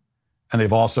ideologically, and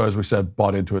they've also, as we said,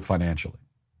 bought into it financially.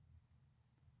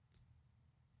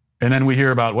 And then we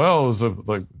hear about, well,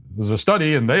 there's a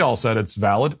study and they all said it's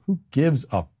valid. Who gives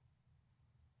a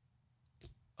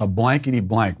blankety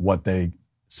blank what they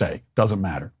say? Doesn't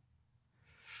matter.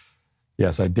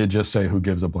 Yes, I did just say who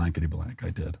gives a blankety blank. I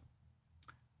did.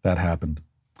 That happened.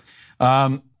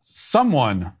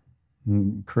 Someone,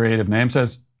 creative name,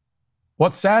 says,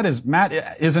 what's sad is Matt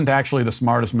isn't actually the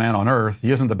smartest man on earth.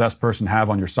 He isn't the best person to have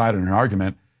on your side in an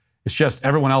argument. It's just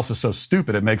everyone else is so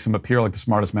stupid it makes him appear like the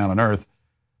smartest man on earth.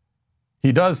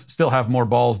 He does still have more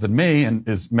balls than me and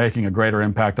is making a greater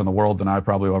impact on the world than I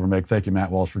probably will ever make. Thank you,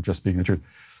 Matt Walsh, for just speaking the truth.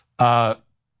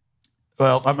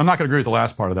 Well, I'm not going to agree with the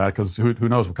last part of that, because who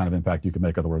knows what kind of impact you can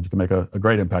make on the world. You can make a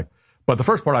great impact. But the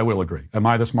first part, I will agree. Am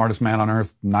I the smartest man on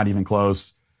earth? Not even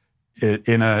close.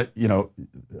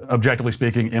 Objectively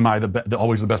speaking, am I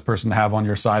always the best person to have on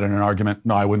your side in an argument?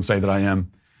 No, I wouldn't say that I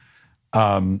am.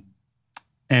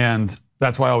 And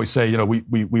that's why I always say,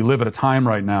 we live at a time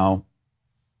right now,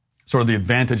 sort of the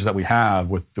advantage that we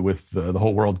have with the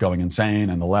whole world going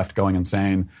insane and the left going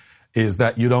insane, is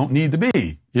that you don't need to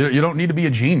be. You don't need to be a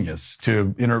genius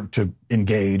to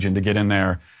engage and to get in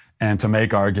there and to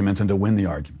make arguments and to win the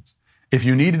arguments. If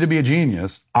you needed to be a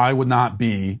genius, I would not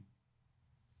be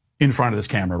in front of this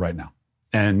camera right now,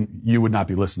 and you would not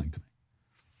be listening to me.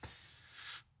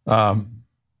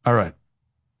 All right.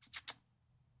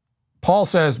 Paul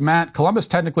says, Matt, Columbus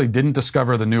technically didn't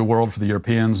discover the New World for the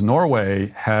Europeans.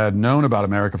 Norway had known about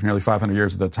America for nearly 500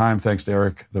 years at the time, thanks to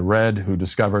Eric the Red, who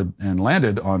discovered and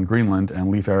landed on Greenland,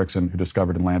 and Leif Erikson, who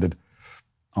discovered and landed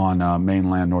on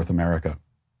mainland North America.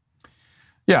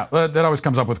 Yeah, that always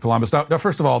comes up with Columbus. Now,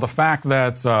 first of all, the fact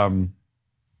that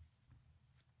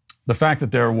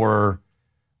there were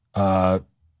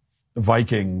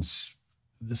Vikings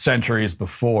centuries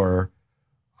before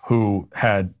who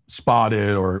had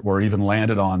spotted or even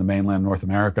landed on the mainland North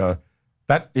America,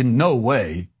 that in no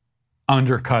way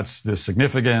undercuts the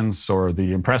significance or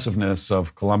the impressiveness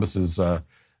of Columbus's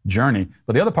journey.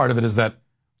 But the other part of it is that,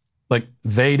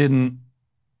 they didn't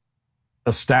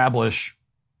establish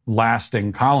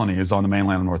lasting colonies on the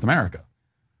mainland of North America.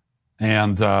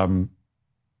 And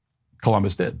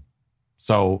Columbus did.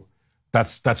 So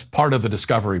that's part of the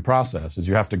discovery process, is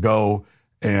you have to go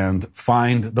and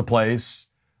find the place.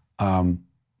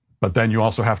 But then you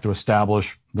also have to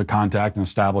establish the contact and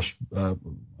establish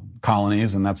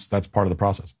colonies, and that's part of the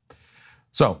process.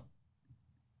 So,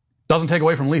 doesn't take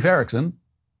away from Leif Erikson.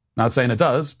 Not saying it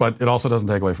does, but it also doesn't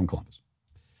take away from Columbus.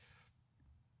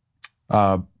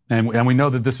 And we know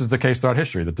that this is the case throughout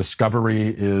history. That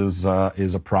discovery is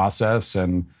a process,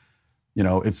 and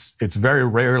it's very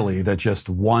rarely that just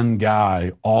one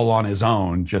guy all on his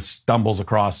own just stumbles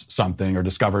across something or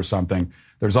discovers something.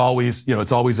 There's always,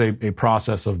 it's always a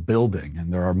process of building,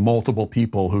 and there are multiple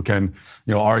people who can,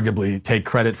 arguably take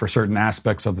credit for certain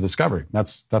aspects of the discovery.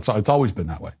 It's always been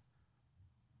that way.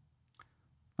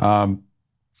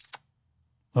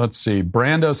 Let's see.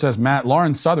 Brando says, Matt,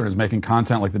 Lauren Southern is making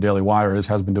content like the Daily Wire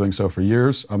has been doing so for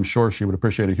years. I'm sure she would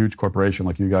appreciate a huge corporation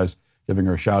like you guys giving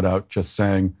her a shout out, just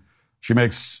saying. She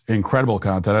makes incredible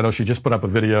content. I know she just put up a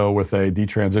video with a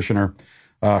detransitioner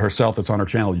herself that's on her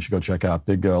channel. You should go check out.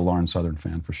 Big Lauren Southern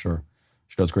fan for sure.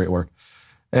 She does great work.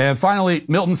 And finally,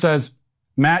 Milton says,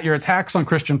 Matt, your attacks on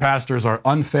Christian pastors are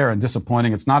unfair and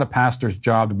disappointing. It's not a pastor's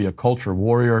job to be a culture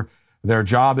warrior. Their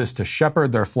job is to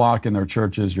shepherd their flock in their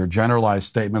churches. Your generalized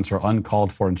statements are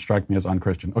uncalled for and strike me as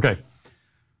unchristian. Okay.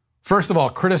 First of all,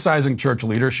 criticizing church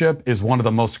leadership is one of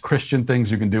the most Christian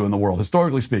things you can do in the world.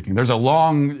 Historically speaking, there's a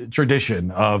long tradition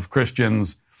of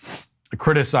Christians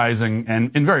criticizing,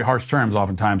 and in very harsh terms,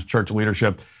 oftentimes, church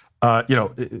leadership.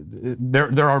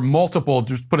 There are multiple,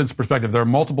 just put it into perspective, there are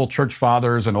multiple church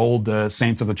fathers and old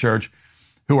saints of the church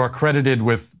who are credited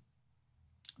with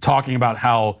talking about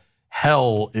how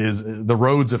the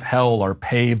roads of hell are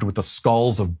paved with the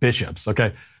skulls of bishops.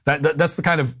 Okay. That's the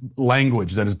kind of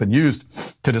language that has been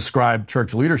used to describe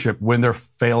church leadership when they're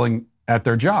failing at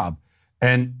their job.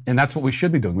 And that's what we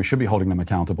should be doing. We should be holding them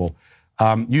accountable.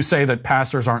 You say that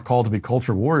pastors aren't called to be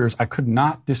culture warriors. I could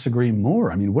not disagree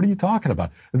more. I mean, what are you talking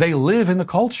about? They live in the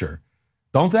culture,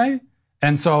 don't they?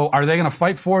 And so are they going to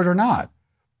fight for it or not?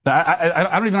 I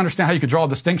don't even understand how you could draw a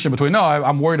distinction between, no,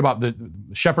 I'm worried about the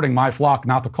shepherding my flock,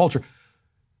 not the culture.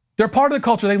 They're part of the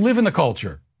culture. They live in the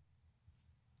culture.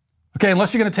 Okay,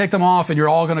 unless you're going to take them off and you're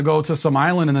all going to go to some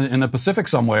island in the Pacific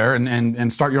somewhere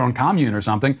and start your own commune or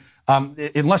something,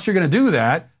 unless you're going to do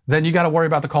that, then you got to worry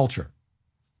about the culture.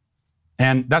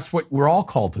 And that's what we're all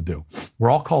called to do. We're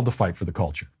all called to fight for the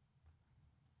culture.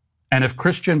 And if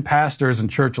Christian pastors and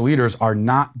church leaders are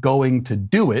not going to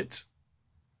do it,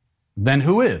 then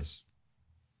who is?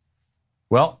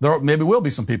 Well, there maybe will be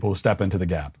some people who step into the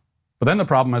gap. But then the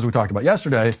problem, as we talked about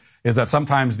yesterday, is that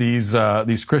sometimes these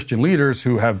Christian leaders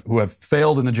who have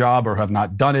failed in the job or have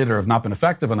not done it or have not been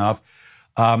effective enough,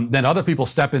 then other people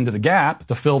step into the gap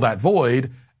to fill that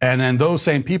void, and then those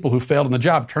same people who failed in the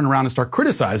job turn around and start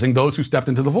criticizing those who stepped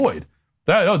into the void.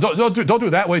 Don't do it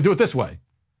that way, do it this way.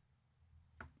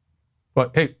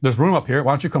 But hey, there's room up here.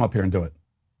 Why don't you come up here and do it?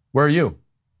 Where are you?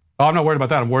 Oh, I'm not worried about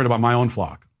that. I'm worried about my own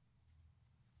flock.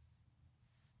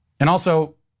 And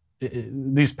also,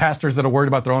 these pastors that are worried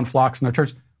about their own flocks in their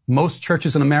church, most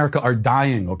churches in America are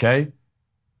dying, okay?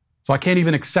 So I can't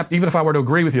even accept, even if I were to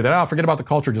agree with you that, forget about the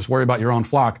culture, just worry about your own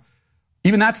flock.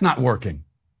 Even that's not working.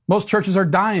 Most churches are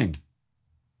dying.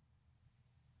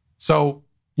 So,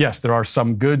 yes, there are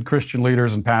some good Christian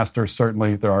leaders and pastors,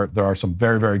 certainly. There are some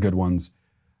very, very good ones.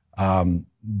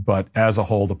 But as a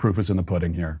whole, the proof is in the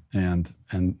pudding here. And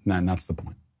that's the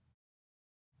point.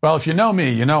 Well, if you know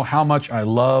me, you know how much I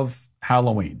love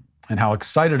Halloween and how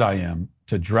excited I am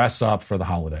to dress up for the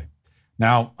holiday.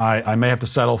 Now, I may have to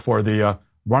settle for the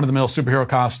run-of-the-mill superhero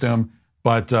costume,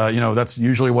 but, that's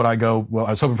usually what I go. Well,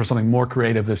 I was hoping for something more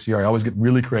creative this year. I always get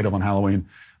really creative on Halloween,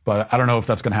 but I don't know if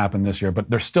that's going to happen this year. But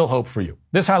there's still hope for you.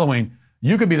 This Halloween,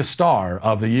 you could be the star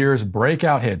of the year's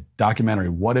breakout hit documentary,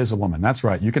 What is a Woman? That's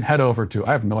right. You can head over to,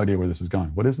 I have no idea where this is going.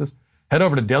 What is this? Head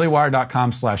over to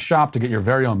dailywire.com/shop to get your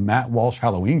very own Matt Walsh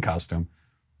Halloween costume.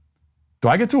 Do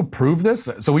I get to approve this?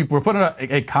 So we're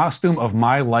putting a costume of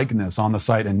my likeness on the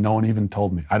site and no one even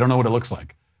told me. I don't know what it looks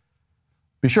like.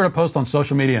 Be sure to post on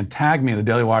social media and tag me in the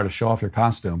Daily Wire to show off your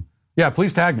costume. Yeah,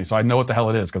 please tag me so I know what the hell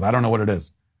it is, because I don't know what it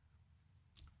is.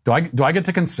 Do I get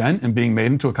to consent in being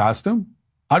made into a costume?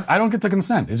 I don't get to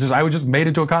consent. It's just I was just made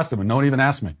into a costume and no one even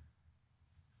asked me.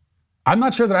 I'm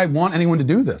not sure that I want anyone to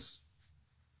do this.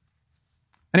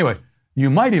 Anyway, you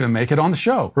might even make it on the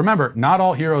show. Remember, not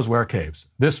all heroes wear capes.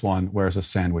 This one wears a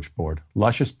sandwich board.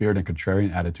 Luscious beard and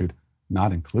contrarian attitude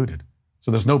not included.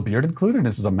 So there's no beard included?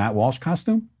 This is a Matt Walsh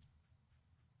costume?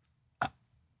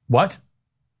 What?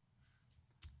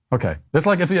 Okay. That's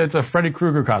like if it's a Freddy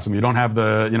Krueger costume. You don't have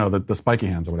the spiky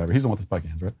hands or whatever. He's the one with the spiky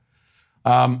hands,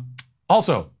 right?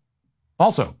 Also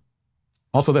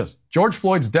this. George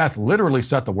Floyd's death literally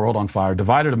set the world on fire,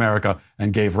 divided America,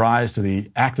 and gave rise to the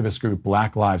activist group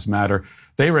Black Lives Matter.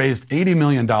 They raised $80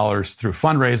 million through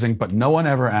fundraising, but no one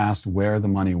ever asked where the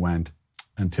money went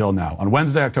until now. On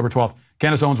Wednesday, October 12th,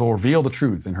 Candace Owens will reveal the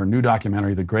truth in her new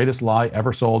documentary, The Greatest Lie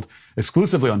Ever Sold,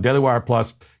 exclusively on Daily Wire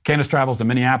Plus. Candace travels to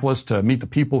Minneapolis to meet the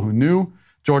people who knew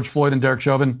George Floyd and Derek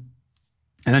Chauvin.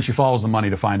 And then she follows the money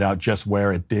to find out just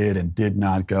where it did and did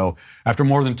not go. After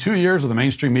more than 2 years of the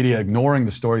mainstream media ignoring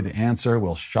the story, the answer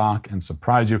will shock and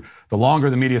surprise you. The longer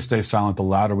the media stays silent, the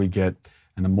louder we get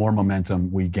and the more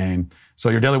momentum we gain. So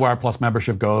your Daily Wire Plus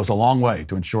membership goes a long way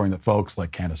to ensuring that folks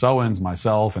like Candace Owens,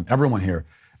 myself, and everyone here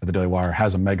at the Daily Wire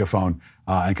has a megaphone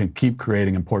and can keep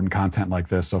creating important content like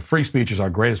this. So free speech is our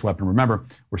greatest weapon. Remember,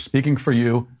 we're speaking for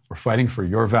you. We're fighting for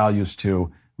your values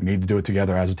too. We need to do it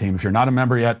together as a team. If you're not a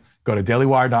member yet, go to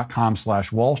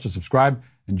dailywire.com/Walsh to subscribe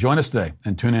and join us today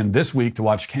and tune in this week to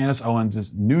watch Candace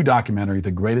Owens' new documentary,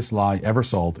 The Greatest Lie Ever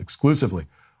Sold, exclusively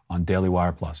on Daily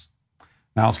Wire Plus.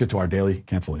 Now let's get to our daily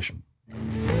cancellation.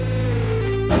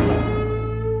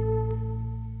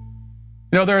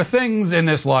 There are things in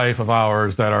this life of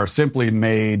ours that are simply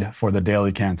made for the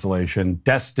daily cancellation,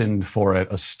 destined for it,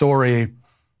 a story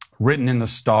written in the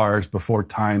stars before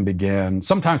time began.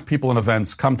 Sometimes people and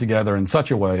events come together in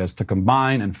such a way as to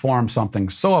combine and form something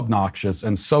so obnoxious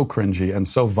and so cringy and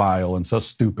so vile and so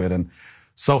stupid and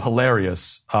so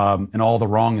hilarious in all the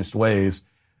wrongest ways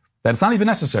that it's not even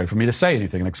necessary for me to say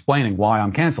anything and explaining why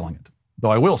I'm canceling it.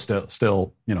 Though I will still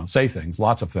say things,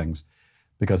 lots of things,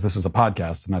 because this is a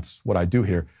podcast and that's what I do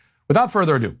here. Without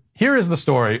further ado, here is the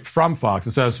story from Fox.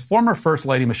 It says, former First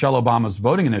Lady Michelle Obama's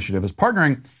voting initiative is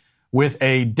partnering with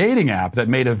a dating app that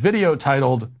made a video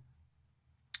titled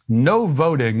No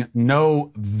Voting,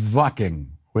 No Vucking,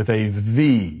 with a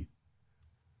V.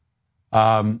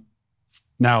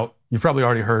 Now, you've probably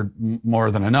already heard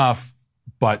more than enough,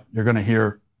 but you're going to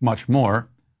hear much more,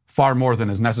 far more than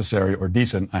is necessary or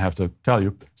decent, I have to tell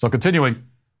you. So continuing,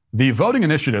 the voting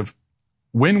initiative,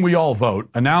 When We All Vote,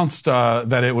 announced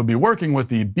that it would be working with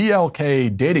the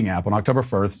BLK dating app on October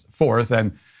 4th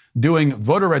and doing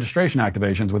voter registration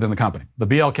activations within the company. The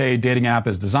BLK dating app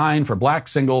is designed for black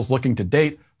singles looking to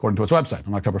date, according to its website.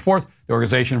 On October 4th, the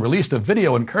organization released a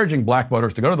video encouraging black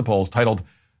voters to go to the polls titled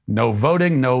No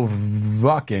Voting, No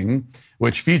Vucking,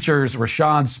 which features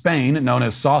Rashad Spain, known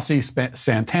as Saucy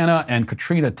Santana, and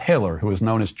Katrina Taylor, who is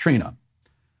known as Trina.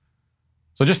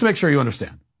 So just to make sure you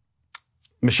understand,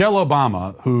 Michelle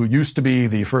Obama, who used to be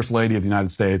the First Lady of the United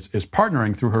States, is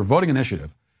partnering through her voting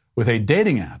initiative with a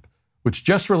dating app which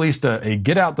just released a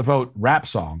Get Out the Vote rap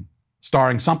song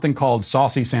starring something called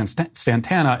Saucy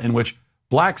Santana, in which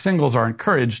black singles are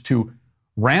encouraged to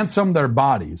ransom their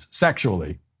bodies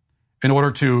sexually in order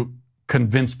to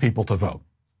convince people to vote.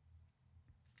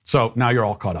 So now you're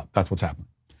all caught up. That's what's happening.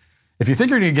 If you think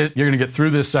you're going to get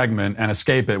through this segment and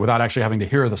escape it without actually having to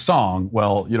hear the song,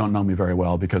 well, you don't know me very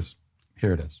well, because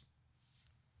here it is.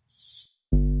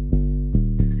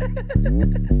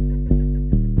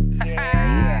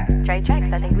 Yeah. Trey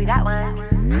Tracks, I think we got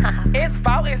one. It's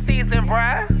voting season,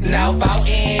 bruh. No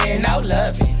voting, no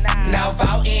loving. No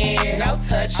voting, no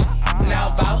touching. No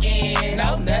voting,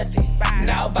 no nothing.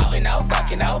 No voting, no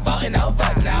fucking. No voting, no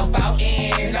fucking. No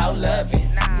voting, no loving.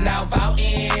 No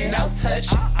voting, no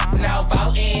touching. No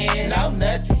voting, no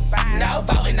nothing. No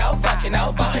voting, no fucking.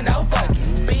 No voting, no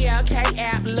fucking. BLK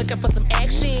app looking for some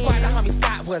action. Swear the homie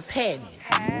Scott was heading.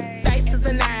 Face is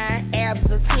a 9, abs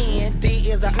is a 10, D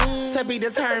is a to be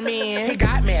determined. He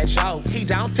got mad jokes, he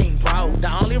don't seem broke. The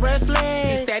only red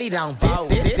flag, he said he don't vote.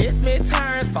 This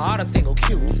midterms for all the single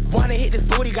cuties. Wanna hit this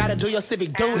booty, gotta do your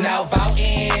civic duty. No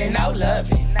voting, no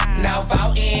loving. No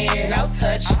voting, no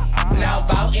touching. No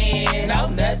voting, no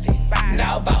nothing.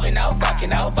 No voting, no fucking.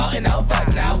 No voting, no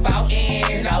fucking. No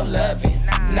voting, no loving.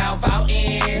 No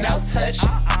voting, no touching.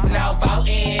 No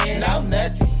voting, no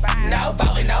nothing. No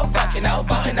voting, no fucking. No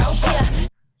voting, no fucking.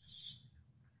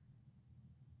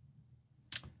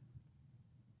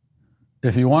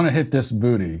 If you want to hit this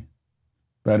booty,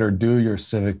 better do your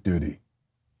civic duty,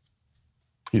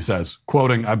 he says,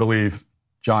 quoting, I believe,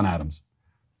 John Adams.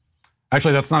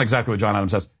 Actually, that's not exactly what John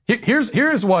Adams says.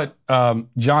 Here's what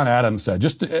John Adams said,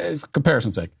 just for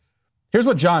comparison's sake. Here's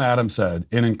what John Adams said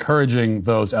in encouraging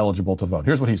those eligible to vote.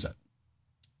 Here's what he said.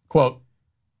 Quote,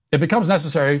 it becomes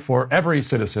necessary for every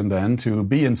citizen, then, to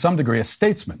be in some degree a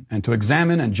statesman and to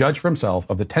examine and judge for himself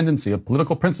of the tendency of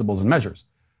political principles and measures.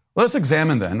 Let us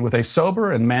examine, then, with a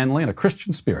sober and manly and a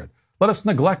Christian spirit. Let us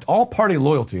neglect all party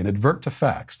loyalty and advert to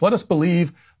facts. Let us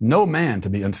believe no man to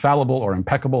be infallible or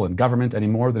impeccable in government any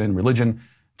more than in religion.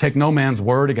 Take no man's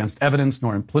word against evidence,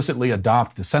 nor implicitly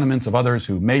adopt the sentiments of others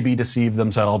who may be deceived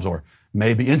themselves or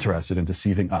may be interested in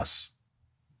deceiving us.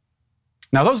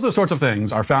 Now, those are the sorts of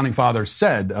things our founding fathers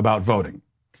said about voting.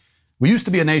 We used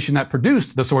to be a nation that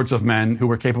produced the sorts of men who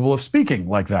were capable of speaking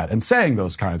like that and saying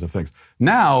those kinds of things.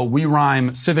 Now we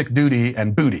rhyme civic duty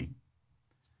and booty.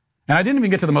 And I didn't even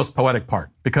get to the most poetic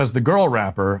part, because the girl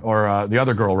rapper, or the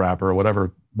other girl rapper, or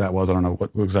whatever that was, I don't know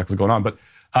what exactly going on, but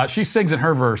she sings in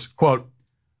her verse, quote,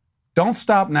 don't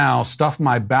stop now, stuff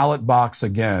my ballot box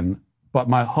again, but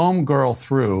my home girl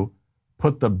through,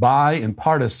 put the bi in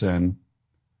partisan,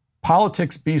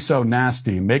 politics be so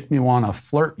nasty, make me want to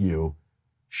flirt you,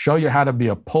 show you how to be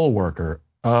a poll worker,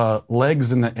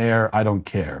 legs in the air, I don't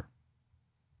care.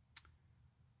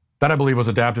 That, I believe, was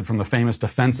adapted from the famous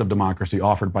defense of democracy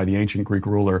offered by the ancient Greek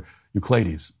ruler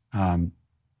Euclides.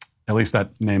 At least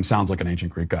that name sounds like an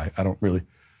ancient Greek guy. I don't really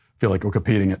feel like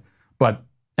Wikipediaing it. But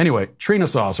anyway, Trina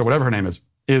Sauce, or whatever her name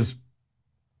is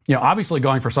obviously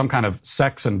going for some kind of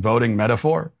sex and voting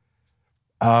metaphor,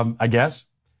 I guess,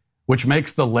 which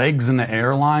makes the legs in the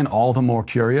air line all the more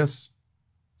curious.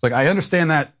 It's like, I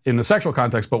understand that in the sexual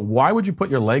context, but why would you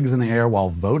put your legs in the air while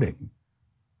voting?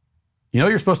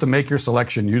 You're supposed to make your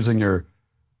selection using your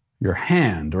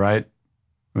hand, right?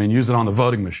 I mean, use it on the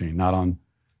voting machine, not on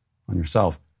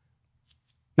yourself.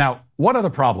 Now, what are the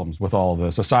problems with all of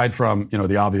this, aside from,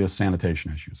 the obvious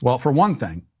sanitation issues? Well, for one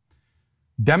thing,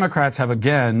 Democrats have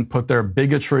again put their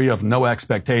bigotry of no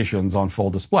expectations on full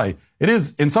display. It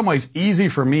is, in some ways, easy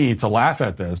for me to laugh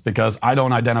at this because I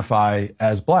don't identify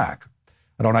as black.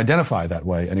 I don't identify that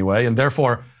way anyway, and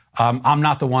therefore, I'm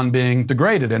not the one being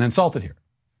degraded and insulted here.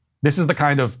 This is the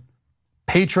kind of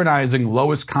patronizing,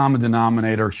 lowest common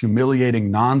denominator, humiliating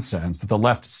nonsense that the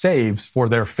left saves for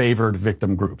their favored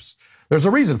victim groups. There's a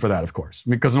reason for that, of course,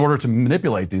 because in order to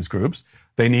manipulate these groups,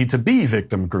 they need to be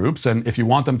victim groups. And if you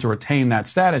want them to retain that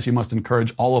status, you must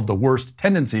encourage all of the worst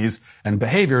tendencies and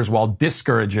behaviors while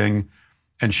discouraging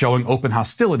and showing open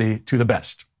hostility to the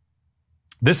best.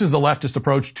 This is the leftist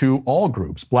approach to all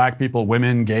groups, black people,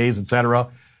 women, gays, etc.,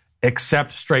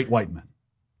 except straight white men.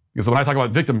 Because when I talk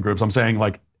about victim groups, I'm saying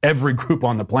like every group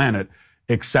on the planet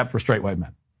except for straight white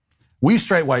men. We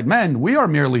straight white men, we are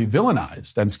merely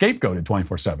villainized and scapegoated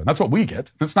 24/7. That's what we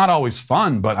get. It's not always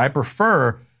fun, but I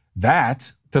prefer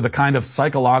that to the kind of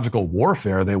psychological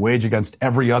warfare they wage against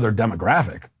every other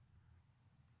demographic.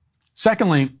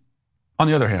 Secondly, on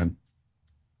the other hand,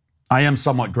 I am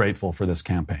somewhat grateful for this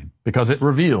campaign because it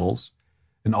reveals,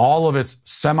 in all of its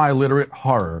semi-literate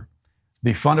horror,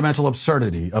 the fundamental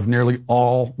absurdity of nearly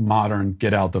all modern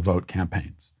get out the vote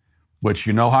campaigns, which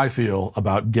you know how I feel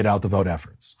about get out the vote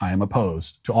efforts. I am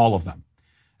opposed to all of them.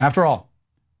 After all,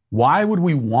 why would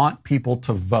we want people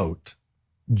to vote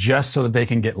just so that they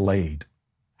can get laid?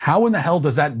 How in the hell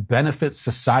does that benefit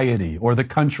society or the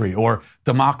country or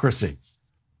democracy?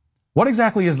 What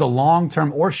exactly is the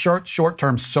long-term or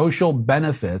short-term social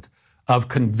benefit of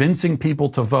convincing people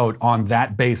to vote on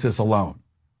that basis alone?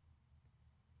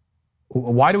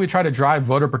 Why do we try to drive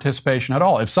voter participation at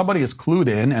all? If somebody is clued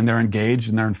in and they're engaged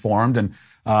and they're informed and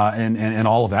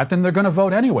all of that, then they're going to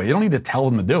vote anyway. You don't need to tell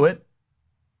them to do it.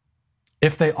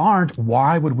 If they aren't,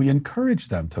 why would we encourage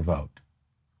them to vote?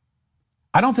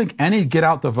 I don't think any get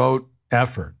out the vote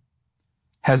effort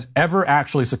has ever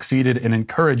actually succeeded in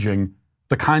encouraging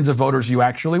the kinds of voters you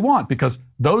actually want, because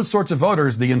those sorts of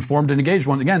voters, the informed and engaged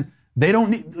ones, again, they don't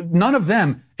need, none of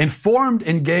them, informed,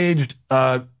 engaged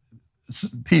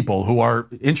people who are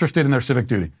interested in their civic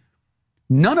duty,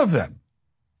 none of them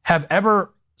have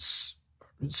ever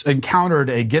encountered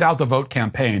a get out the vote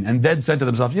campaign and then said to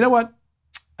themselves, you know what?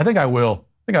 I think I will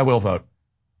vote.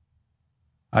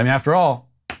 I mean, after all,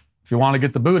 if you want to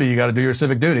get the booty, you got to do your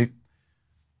civic duty.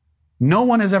 No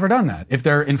one has ever done that if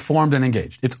they're informed and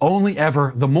engaged. It's only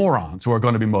ever the morons who are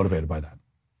going to be motivated by that.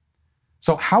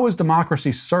 So how is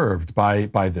democracy served by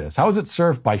this? How is it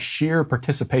served by sheer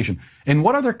participation? In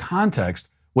what other context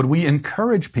would we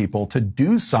encourage people to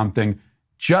do something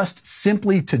just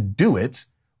simply to do it,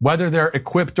 whether they're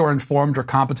equipped or informed or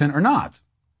competent or not?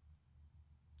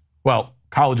 Well,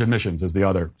 college admissions is the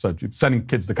other. So sending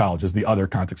kids to college is the other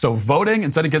context. So voting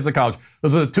and sending kids to college,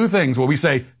 those are the two things where we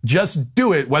say, just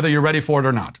do it whether you're ready for it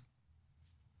or not.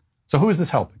 So who is this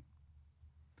helping?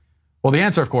 Well, the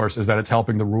answer, of course, is that it's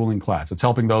helping the ruling class. It's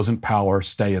helping those in power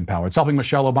stay in power. It's helping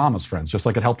Michelle Obama's friends, just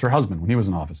like it helped her husband when he was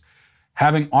in office.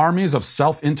 Having armies of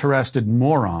self-interested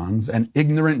morons and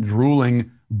ignorant, drooling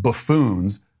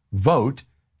buffoons vote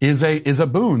is a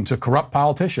boon to corrupt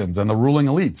politicians and the ruling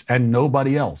elites and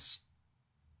nobody else.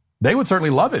 They would certainly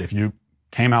love it if you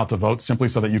came out to vote simply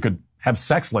so that you could have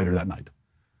sex later that night.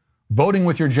 Voting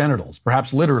with your genitals,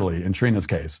 perhaps literally in Trina's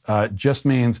case, just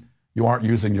means you aren't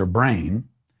using your brain,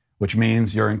 which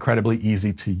means you're incredibly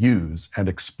easy to use and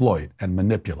exploit and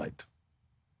manipulate.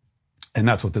 And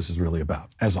that's what this is really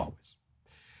about, as always.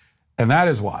 And that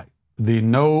is why the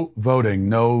no voting,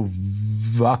 no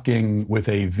vucking with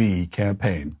a V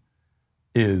campaign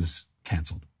is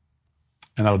canceled.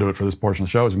 And that'll do it for this portion of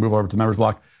the show as we move over to the members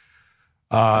block.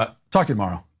 Talk to you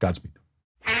tomorrow. Godspeed.